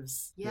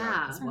lives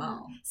as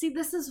well. See,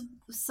 this is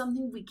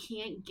something we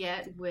can't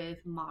get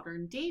with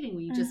modern dating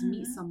when you just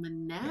meet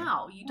someone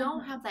now. You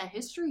don't have that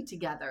history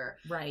together.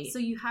 Right. So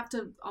you have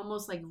to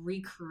almost like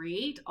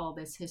recreate all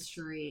this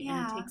history,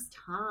 and it takes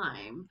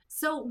time.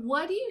 So So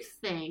what do you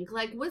think,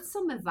 like, what's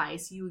some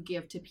advice you would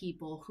give to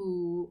people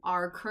who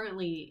are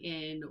currently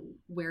in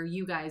where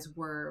you guys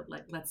were,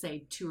 like, let's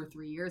say 2 or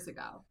 3 years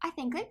ago? I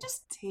think like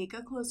just take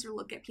a closer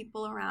look at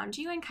people around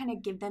you and kind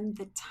of give them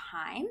the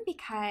time,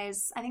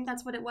 because I think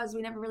that's what it was.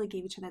 We never really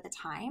gave each other the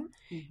time.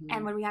 Mm-hmm.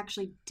 And when we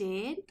actually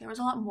did, there was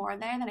a lot more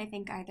there than I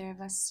think either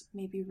of us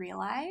maybe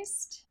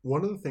realized.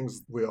 One of the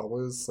things, we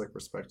always like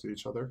respected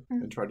each other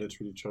and tried to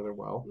treat each other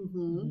well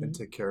and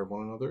take care of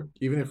one another,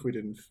 even if we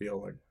didn't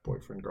feel like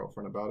boyfriend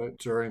girlfriend about it.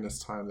 During this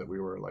time that we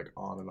were like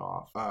on and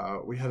off,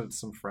 we had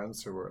some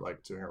friends who were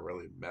like doing a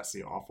really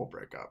messy, awful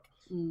breakup.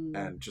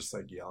 And just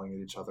like yelling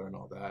at each other and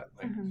all that.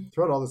 Like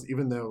throughout all this,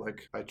 even though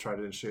like I tried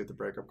to initiate the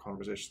breakup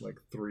conversation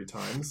like 3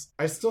 times,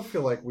 I still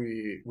feel like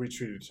we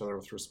treated each other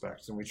with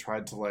respect, and we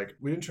tried to like,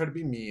 we didn't try to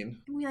be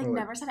mean. We like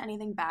never said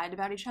anything bad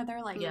about each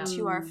other, like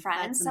to our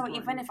friends. So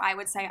even if I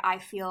would say I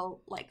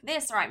feel like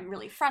this, or I'm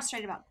really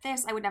frustrated about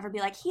this, I would never be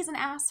like, he's an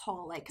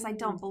asshole, like, because I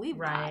don't believe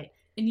that.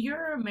 And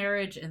you're a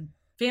marriage and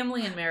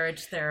family and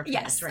marriage therapist,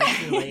 yes. right,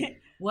 Julie?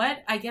 What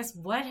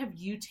have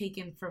you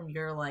taken from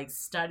your like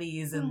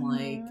studies and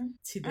like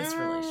to this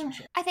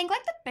relationship? I think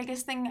like the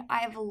biggest thing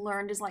I've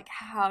learned is like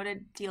how to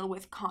deal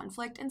with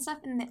conflict and stuff,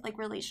 and that like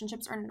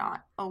relationships are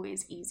not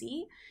always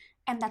easy,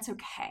 and that's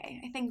okay.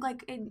 I think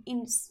like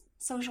in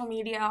social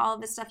media, all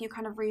this stuff you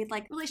kind of read,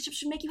 like relationships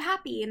should make you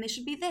happy and they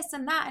should be this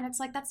and that, and it's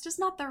like that's just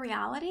not the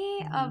reality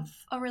of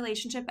a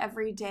relationship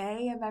every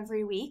day of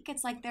every week.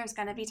 It's like there's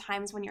gonna be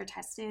times when you're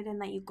tested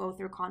and that you go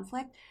through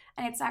conflict,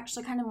 and it's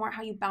actually kind of more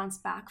how you bounce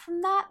back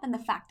from that than the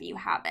fact that you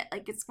have it.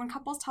 Like, it's when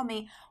couples tell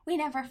me we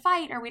never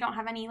fight or we don't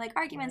have any like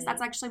arguments,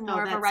 that's actually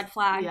more of a red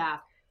flag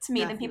to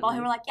me than people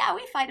who are like, yeah,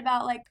 we fight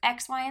about like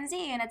X, Y, and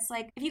Z. And it's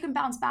like, if you can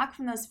bounce back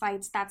from those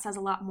fights, that says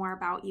a lot more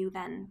about you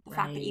than the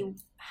fact that you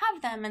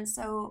have them. And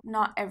so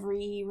not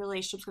every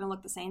relationship's going to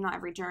look the same. Not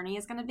every journey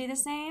is going to be the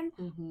same.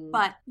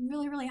 But I'm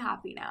really, really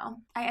happy now.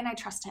 And I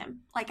trust him.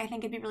 Like, I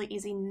think it'd be really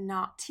easy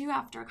not to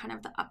after kind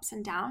of the ups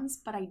and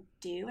downs, but I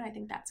do. And I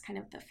think that's kind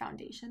of the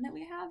foundation that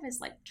we have, is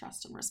like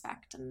trust and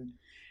respect and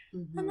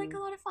like a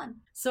lot of fun.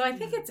 So I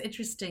think it's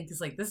interesting because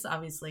like this is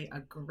obviously a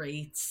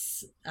great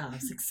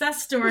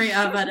success story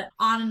of an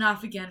on and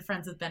off again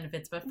friends with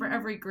benefits, but for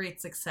every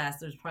great success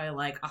there's probably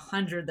like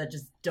 100 that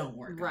just don't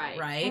work out,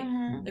 right?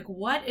 Like,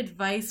 what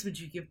advice would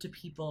you give to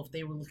people if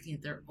they were looking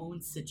at their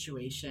own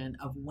situation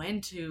of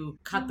when to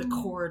cut the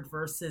cord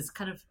versus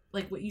kind of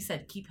like what you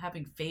said, keep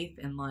having faith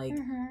and like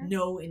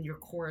know in your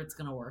core it's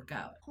gonna work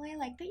out? Well, I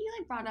like that you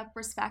like brought up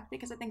respect,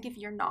 because I think if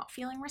you're not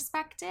feeling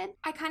respected,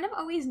 I kind of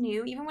always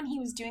knew, even when he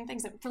was doing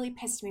things that really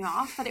pissed me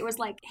off, that it was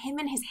like him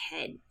in his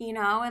head, you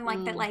know, and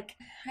like that, like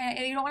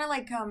you don't want to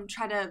like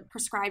try to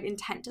prescribe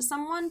intent to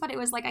someone, but it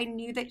was like I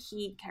knew that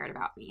he cared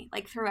about me,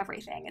 like through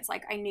everything. It's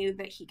like I knew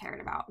that he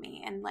cared about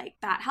me, and like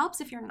that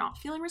helps if you're not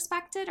feeling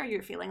respected or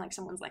you're feeling like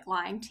someone's like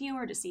lying to you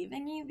or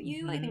deceiving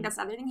you. I think that's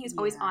the other thing. He was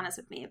always honest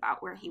with me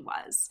about where he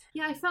was.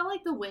 Yeah, I felt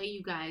like the way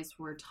you guys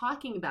were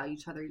talking about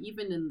each other,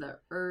 even in the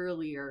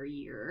earlier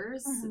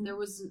years,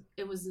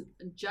 it was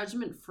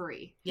judgment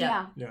free.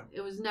 Yeah.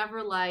 It was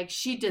never like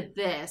she did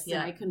this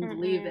and I couldn't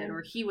believe it,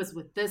 or he was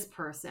with this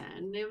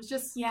person. It was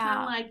just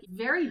kind of like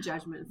very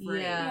judgment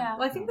free. Yeah.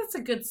 Well, I think that's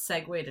a good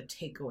segue to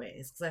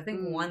takeaways, because I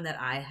think one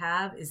that I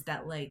have is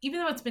that like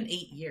even though it's been 8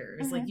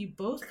 years, like you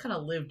both kind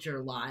of lived your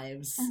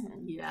lives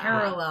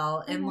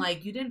parallel, and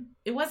like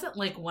it wasn't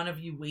like one of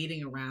you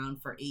waiting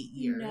around for 8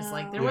 years.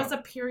 Like there was a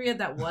period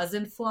that was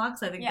in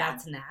flux. I think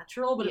that's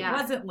natural, but it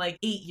wasn't like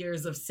 8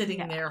 years of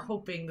sitting there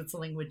hoping that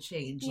something would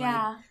change.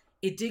 Like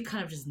it did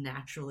kind of just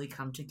naturally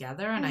come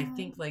together, and I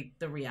think like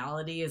the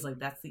reality is like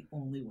that's the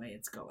only way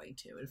it's going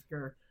to. If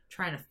you're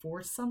trying to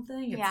force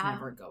something, it's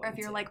never going to. Or if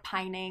you're like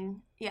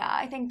pining. Yeah,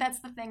 I think that's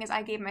the thing, is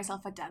I gave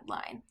myself a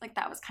deadline. Like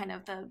that was kind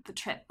of the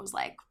trip, was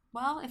like,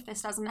 well, if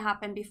this doesn't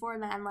happen before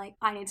then, like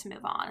I need to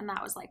move on. And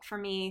that was like, for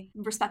me,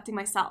 respecting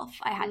myself.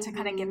 I had to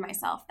kind of give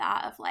myself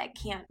that of like,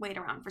 can't wait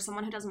around for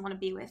someone who doesn't want to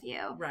be with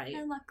you. Right.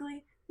 And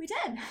luckily we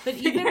did. But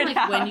even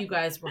like when you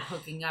guys were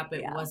hooking up,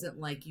 it wasn't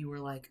like you were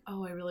like,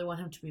 oh, I really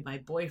want him to be my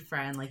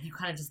boyfriend. Like you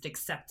kind of just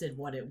accepted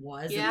what it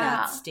was at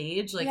that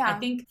stage. Like I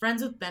think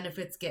friends with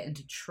benefits get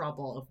into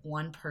trouble if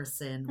one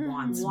person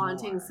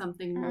wanting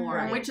something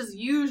more, which is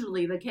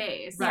usually the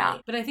case. Right.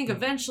 But I think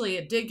eventually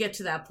it did get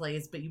to that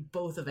place, but you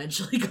both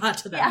eventually got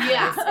to that place.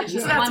 Yeah. It's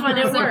just that's when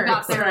it works.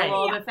 Got there a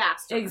little bit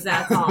faster.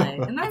 Exactly.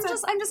 And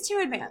that's I'm just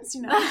too advanced,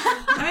 you know.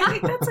 I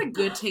think that's a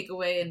good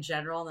takeaway in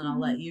general, and then I'll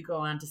let you go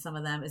on to some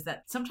of them, is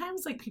that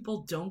sometimes like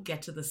people don't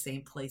get to the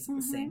same place at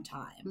the same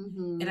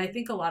time. And I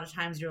think a lot of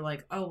times you're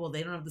like, oh, well,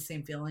 they don't have the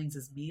same feelings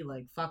as me.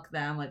 Like, fuck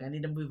them. Like, I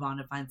need to move on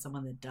and find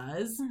someone that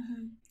does.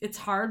 It's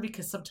hard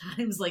because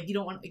sometimes like you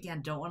don't want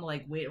to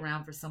like wait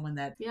around for someone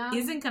that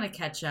isn't going to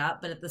catch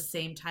up. But at the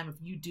same time, if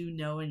you do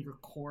know in your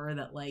core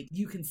that like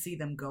you can see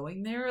them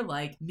going there,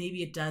 like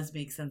maybe it does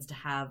make sense to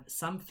have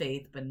some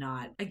faith, but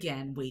not,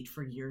 again, wait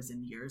for years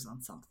and years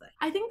on something.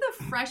 I think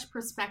the fresh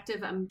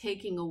perspective I'm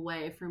taking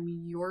away from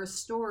your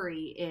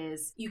story is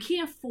is you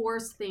can't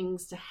force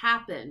things to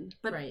happen,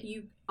 but Right.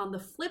 you, on the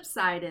flip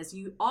side, is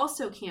you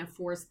also can't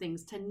force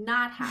things to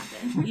not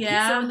happen.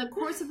 Yeah. So in the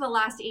course of the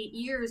last 8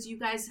 years, you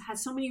guys had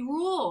so many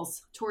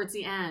rules towards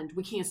the end.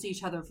 We can't see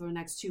each other for the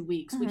next 2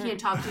 weeks. We can't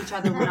talk to each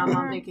other when I'm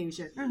on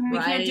vacation. We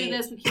can't do Right.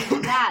 this. We can't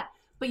do that.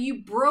 But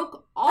you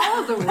broke all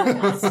of the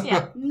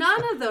rules.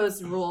 None of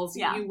those rules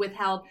you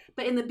withheld.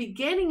 But in the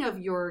beginning of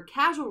your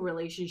casual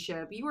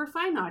relationship, you were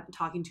fine not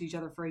talking to each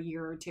other for a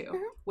year or two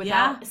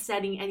without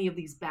setting any of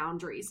these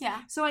boundaries.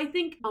 Yeah. So I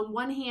think on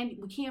one hand,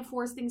 we can't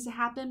force things to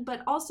happen,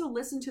 but also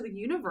listen to the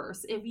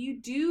universe. If you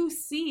do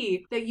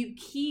see that you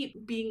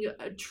keep being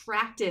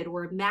attracted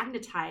or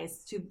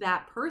magnetized to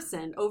that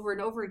person over and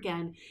over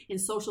again in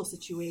social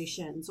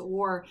situations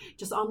or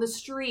just on the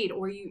street,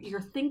 or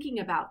you're thinking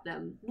about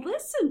them,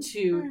 listen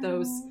to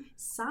those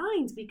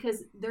signs,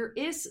 because there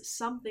is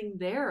something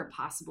there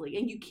possibly,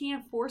 and you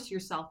can't force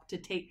yourself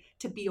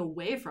to be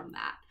away from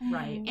that.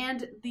 Right.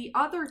 And the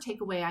other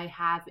takeaway I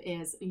have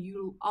is,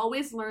 you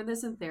always learn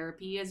this in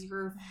therapy, is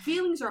your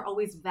feelings are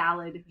always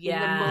valid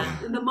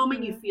in the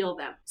moment you feel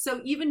them. So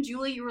even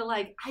Julie, you were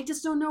like, I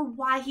just don't know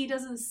why he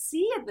doesn't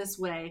see it this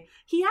way.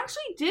 He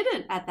actually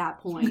didn't at that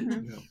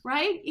point,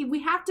 right?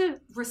 We have to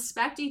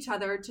respect each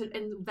other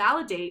and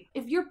validate.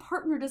 If your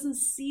partner doesn't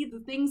see the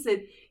things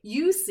that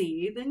you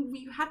see, then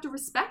you have to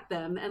respect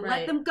them and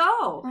let them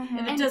go.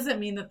 And it doesn't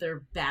mean that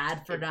they're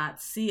bad for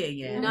not seeing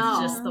it.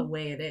 No. It's just the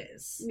way it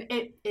is.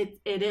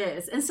 It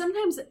is. And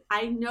sometimes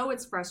I know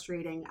it's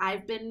frustrating.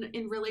 I've been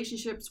in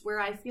relationships where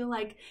I feel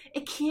like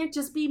it can't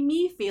just be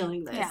me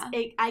feeling this. Yeah.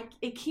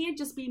 It can't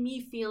just be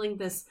me feeling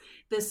this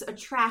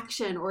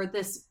attraction or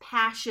this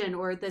passion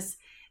or this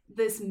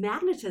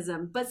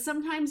magnetism. But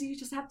sometimes you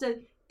just have to,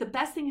 the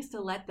best thing is to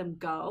let them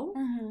go.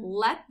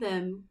 Let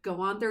them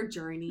go on their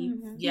journey,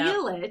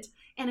 feel it.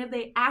 And if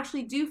they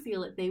actually do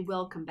feel it, they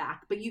will come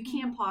back. But you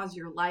can't pause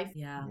your life.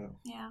 Yeah.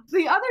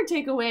 The other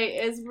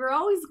takeaway is we're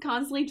always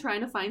constantly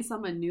trying to find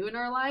someone new in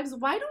our lives.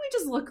 Why don't we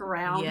just look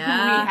around who we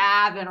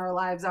have in our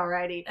lives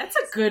already? That's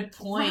a good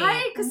point.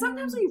 Right? Because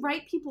sometimes we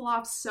write people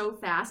off so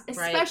fast,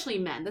 especially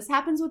men. This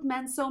happens with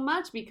men so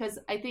much because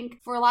I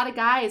think for a lot of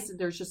guys,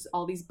 there's just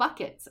all these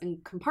buckets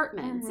and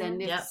compartments.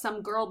 And if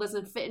some girl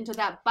doesn't fit into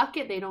that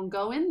bucket, they don't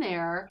go in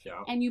there.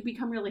 And you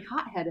become really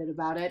hot-headed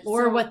about it.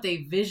 Or what they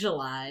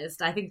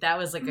visualized. I think that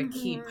was like a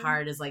key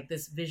part, is like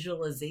this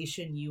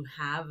visualization you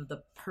have of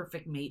the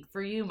perfect mate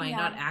for you might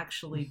not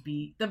actually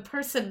be, the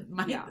person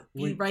might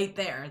be right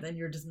there, then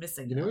you're just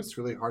missing You them. know what's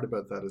really hard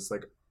about that is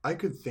like, I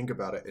could think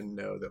about it and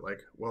know that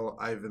like, well,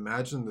 I've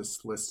imagined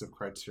this list of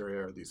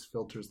criteria or these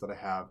filters that I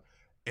have,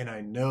 and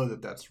I know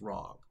that that's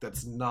wrong.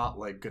 That's not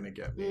like going to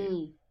get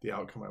me the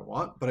outcome I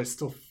want, but I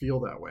still feel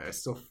that way. I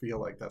still feel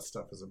like that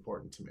stuff is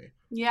important to me.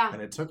 Yeah.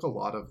 And it took a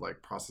lot of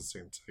like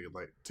processing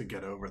to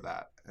get over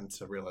that and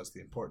to realize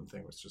the important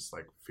thing was just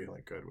like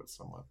feeling good with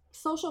someone.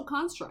 Social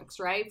constructs,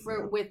 right?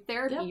 With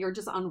therapy, you're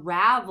just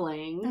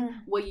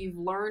unraveling what you've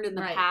learned in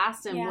the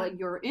past and what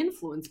you're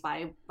influenced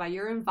by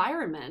your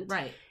environment.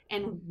 Right.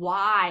 And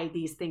why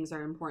these things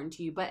are important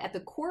to you. But at the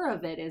core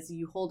of it is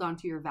you hold on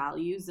to your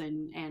values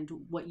and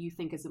what you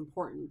think is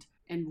important,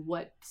 and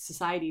what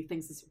society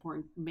thinks is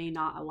important may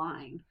not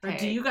align. Or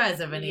do you guys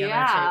have any other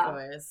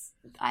takeaways?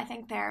 I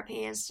think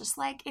therapy is just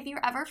like, if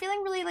you're ever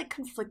feeling really like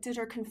conflicted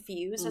or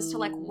confused as to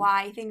like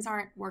why things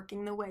aren't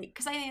working the way,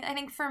 because I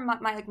think for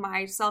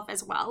myself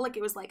as well, like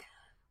it was like,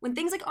 when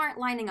things like aren't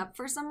lining up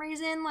for some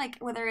reason, like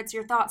whether it's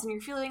your thoughts and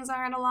your feelings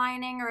aren't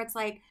aligning, or it's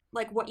like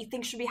what you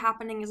think should be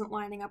happening isn't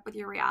lining up with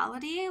your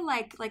reality,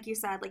 like you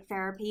said, like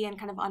therapy and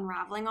kind of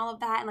unraveling all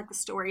of that and like the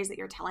stories that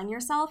you're telling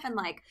yourself, and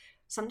like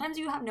sometimes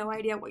you have no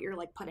idea what you're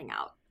like putting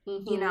out,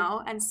 you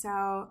know? And so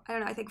I don't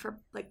know, I think for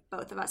like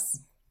both of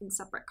us in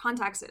separate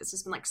contexts, it's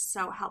just been like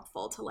so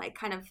helpful to like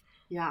kind of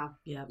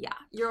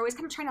you're always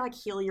kind of trying to like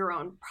heal your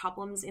own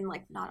problems in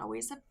like not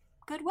always a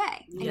good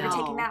way, and you're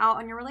taking that out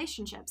on your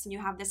relationships, and you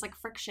have this like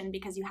friction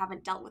because you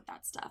haven't dealt with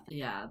that stuff.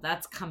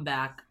 That's come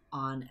back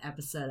on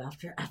episode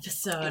after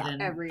episode,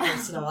 and every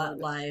personal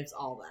lives,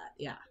 all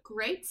that.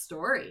 Great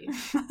story.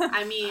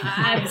 I mean,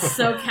 I'm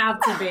so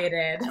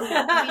captivated. We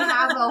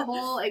have a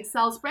whole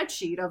Excel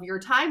spreadsheet of your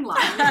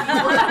timeline.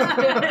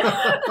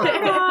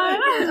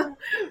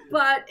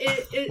 But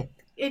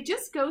it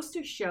just goes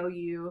to show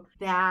you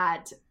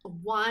that,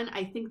 one,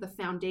 I think the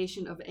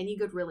foundation of any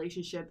good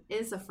relationship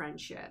is a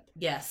friendship.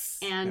 Yes.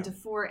 And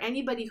for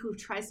anybody who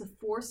tries to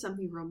force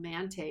something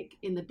romantic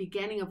in the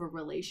beginning of a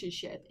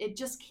relationship, it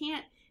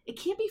can't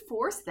be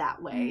forced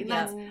that way. And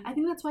I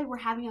think that's why we're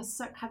having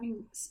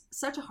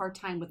such a hard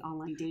time with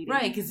online dating.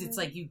 Right, because it's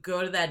like you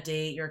go to that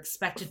date, you're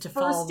expected to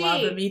fall in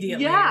love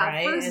immediately,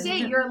 right? First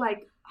date, you're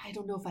like, I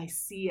don't know if I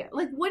see it.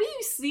 Like, what do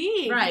you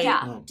see? Right.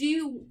 Yeah.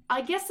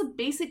 I guess the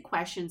basic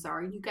questions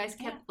are, you guys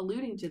kept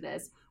alluding to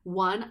this.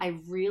 One, I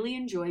really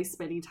enjoy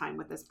spending time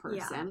with this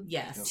person.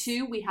 Yes.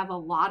 2, we have a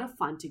lot of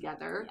fun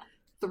together.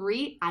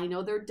 3, I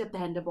know they're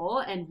dependable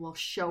and will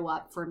show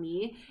up for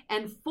me.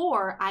 And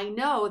 4, I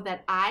know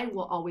that I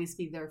will always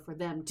be there for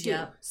them too.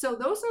 Yep. So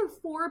those are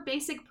 4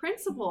 basic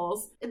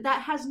principles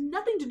that has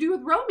nothing to do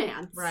with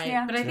romance. Right.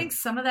 Yeah. But I think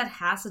some of that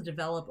has to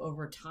develop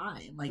over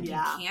time. Like you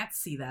can't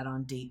see that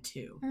on date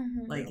 2.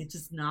 Mm-hmm. Like it's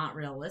just not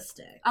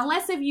realistic.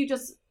 Unless if you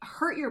just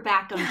hurt your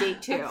back on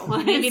date 2.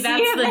 Maybe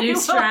that's the new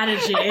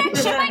strategy. She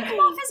might come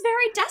off as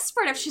very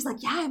desperate if she's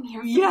like, yeah, I'm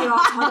here for you.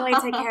 I'll totally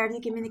take care of you.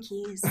 Give me the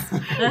keys.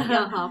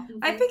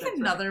 I think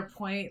another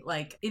point,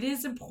 like, it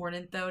is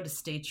important, though, to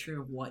stay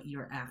true of what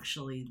you're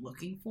actually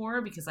looking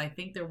for, because I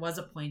think there was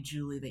a point,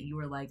 Julie, that you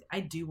were like, I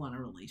do want a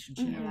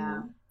relationship.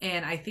 Yeah.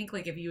 And I think,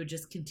 like, if you would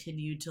just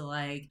continue to,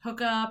 like,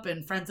 hook up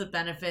and friends with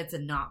benefits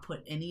and not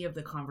put any of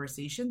the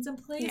conversations in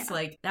place,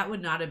 like, that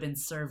would not have been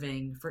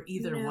serving for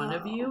either one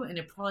of you, and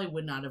it probably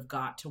would not have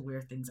got to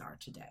where things are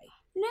today.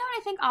 No, and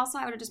I think also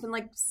I would have just been,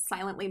 like,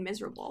 silently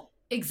miserable.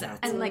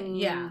 Exactly. And like,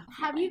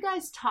 have you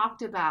guys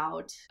talked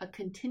about a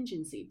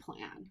contingency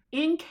plan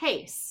in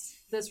case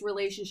this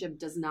relationship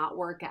does not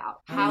work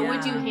out? How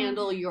would you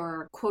handle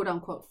your quote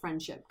unquote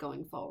friendship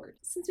going forward?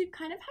 Since we've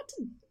kind of had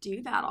to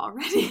do that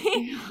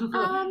already.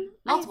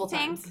 Multiple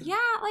times. Yeah,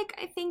 like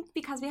I think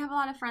because we have a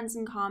lot of friends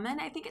in common,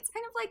 I think it's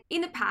kind of like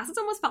in the past it's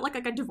almost felt like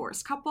a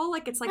divorced couple.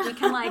 Like it's like we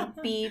can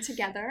like be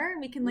together,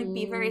 we can like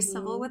be very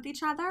civil with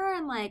each other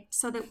and like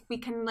so that we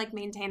can like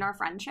maintain our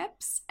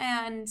friendships.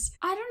 And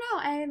I don't know.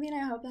 I mean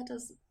I hope that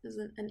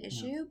isn't an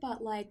issue,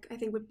 but like I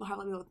think we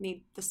probably both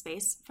need the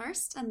space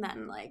first and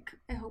then like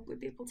I hope we'd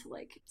be able to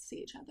like see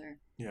each other.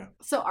 Yeah.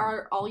 So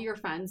are all your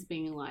friends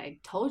being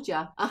like, told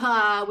ya,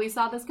 we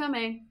saw this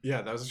coming?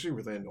 Yeah, that was actually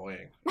really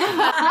annoying.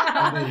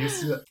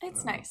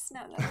 It's nice.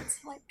 No,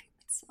 it's like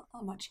it's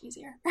much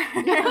easier. Well,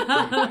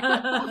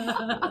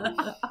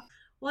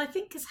 I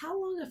think because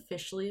how long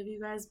officially have you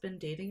guys been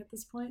dating at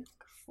this point?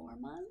 4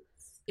 months.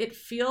 It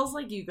feels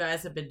like you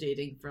guys have been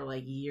dating for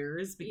like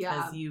years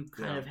because you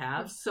kind of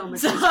have so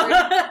much history.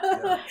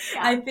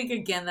 I think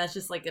again that's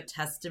just like a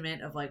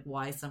testament of like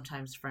why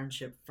sometimes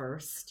friendship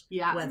first.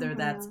 Yeah. Whether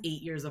that's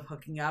 8 years of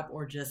hooking up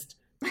or just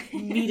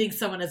meeting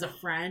someone as a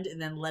friend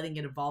and then letting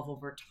it evolve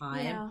over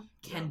time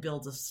can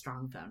build a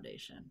strong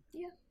foundation.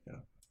 Yeah.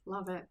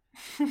 Love it.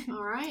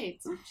 All right.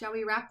 Shall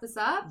we wrap this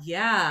up?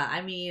 Yeah.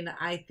 I mean,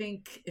 I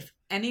think if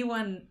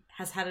anyone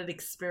has had an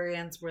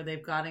experience where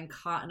they've gotten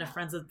caught in a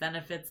friends with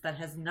benefits that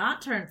has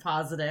not turned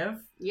positive.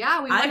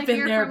 Yeah, I've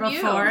been there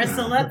before,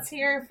 so let's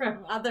hear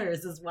from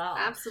others as well.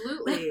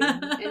 Absolutely.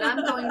 And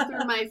I'm going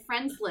through my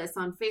friends list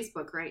on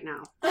Facebook right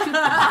now.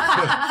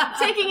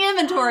 Taking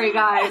inventory,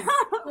 guys.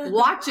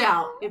 Watch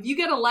out. If you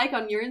get a like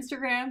on your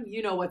Instagram,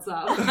 you know what's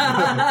up.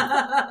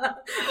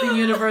 The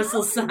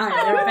universal sign.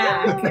 They're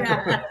back.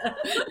 Yeah.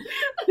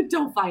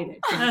 Don't fight it.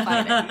 Don't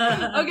fight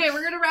it. Okay,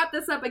 we're going to wrap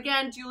this up.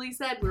 Again, Julie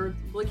said we're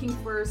looking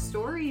for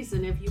stories,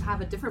 and if you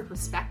have a different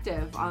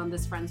perspective on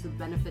this friends with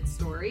benefits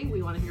story,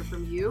 we want to hear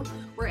from you.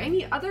 Or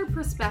any other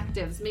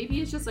perspectives.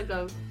 Maybe it's just like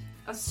a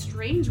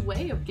strange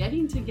way of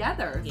getting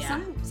together.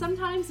 Yeah.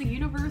 Sometimes the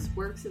universe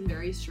works in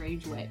very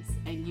strange ways,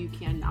 and you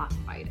cannot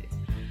fight it.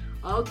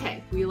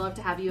 Okay, we love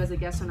to have you as a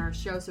guest on our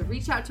show, so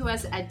reach out to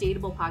us at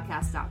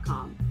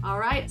dateablepodcast.com. All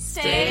right,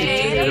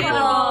 stay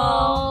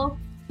dateable.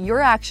 Your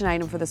action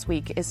item for this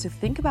week is to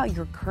think about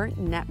your current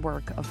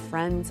network of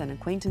friends and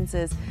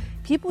acquaintances,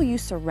 people you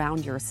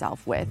surround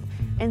yourself with,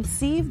 and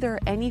see if there are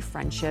any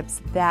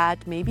friendships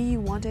that maybe you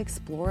want to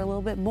explore a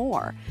little bit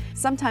more.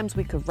 Sometimes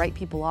we could write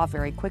people off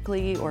very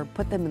quickly or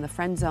put them in the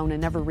friend zone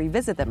and never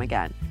revisit them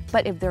again.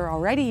 But if they're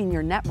already in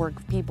your network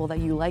of people that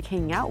you like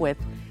hanging out with,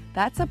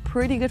 that's a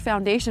pretty good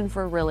foundation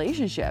for a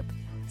relationship.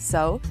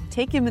 So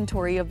take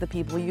inventory of the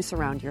people you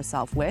surround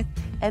yourself with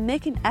and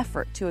make an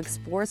effort to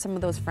explore some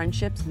of those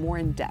friendships more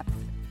in depth.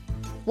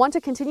 Want to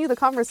continue the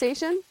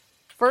conversation?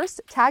 First,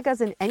 tag us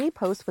in any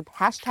post with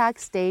hashtag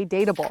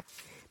 #StayDateable.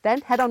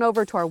 Then head on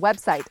over to our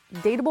website,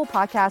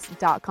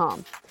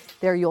 dateablepodcast.com.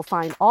 There you'll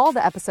find all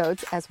the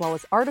episodes as well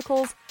as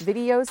articles,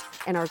 videos,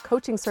 and our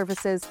coaching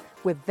services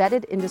with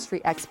vetted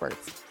industry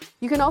experts.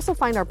 You can also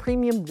find our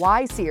premium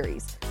Why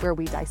series, where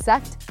we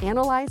dissect,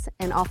 analyze,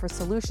 and offer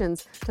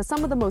solutions to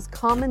some of the most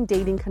common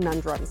dating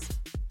conundrums.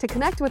 To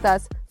connect with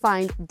us,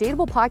 find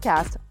Dateable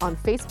Podcast on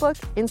Facebook,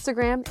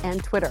 Instagram,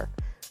 and Twitter.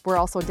 We're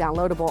also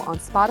downloadable on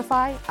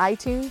Spotify,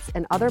 iTunes,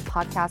 and other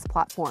podcast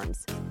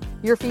platforms.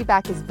 Your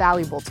feedback is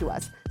valuable to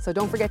us, so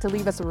don't forget to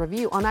leave us a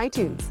review on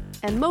iTunes.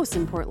 And most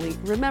importantly,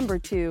 remember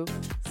to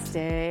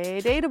stay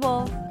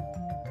dateable.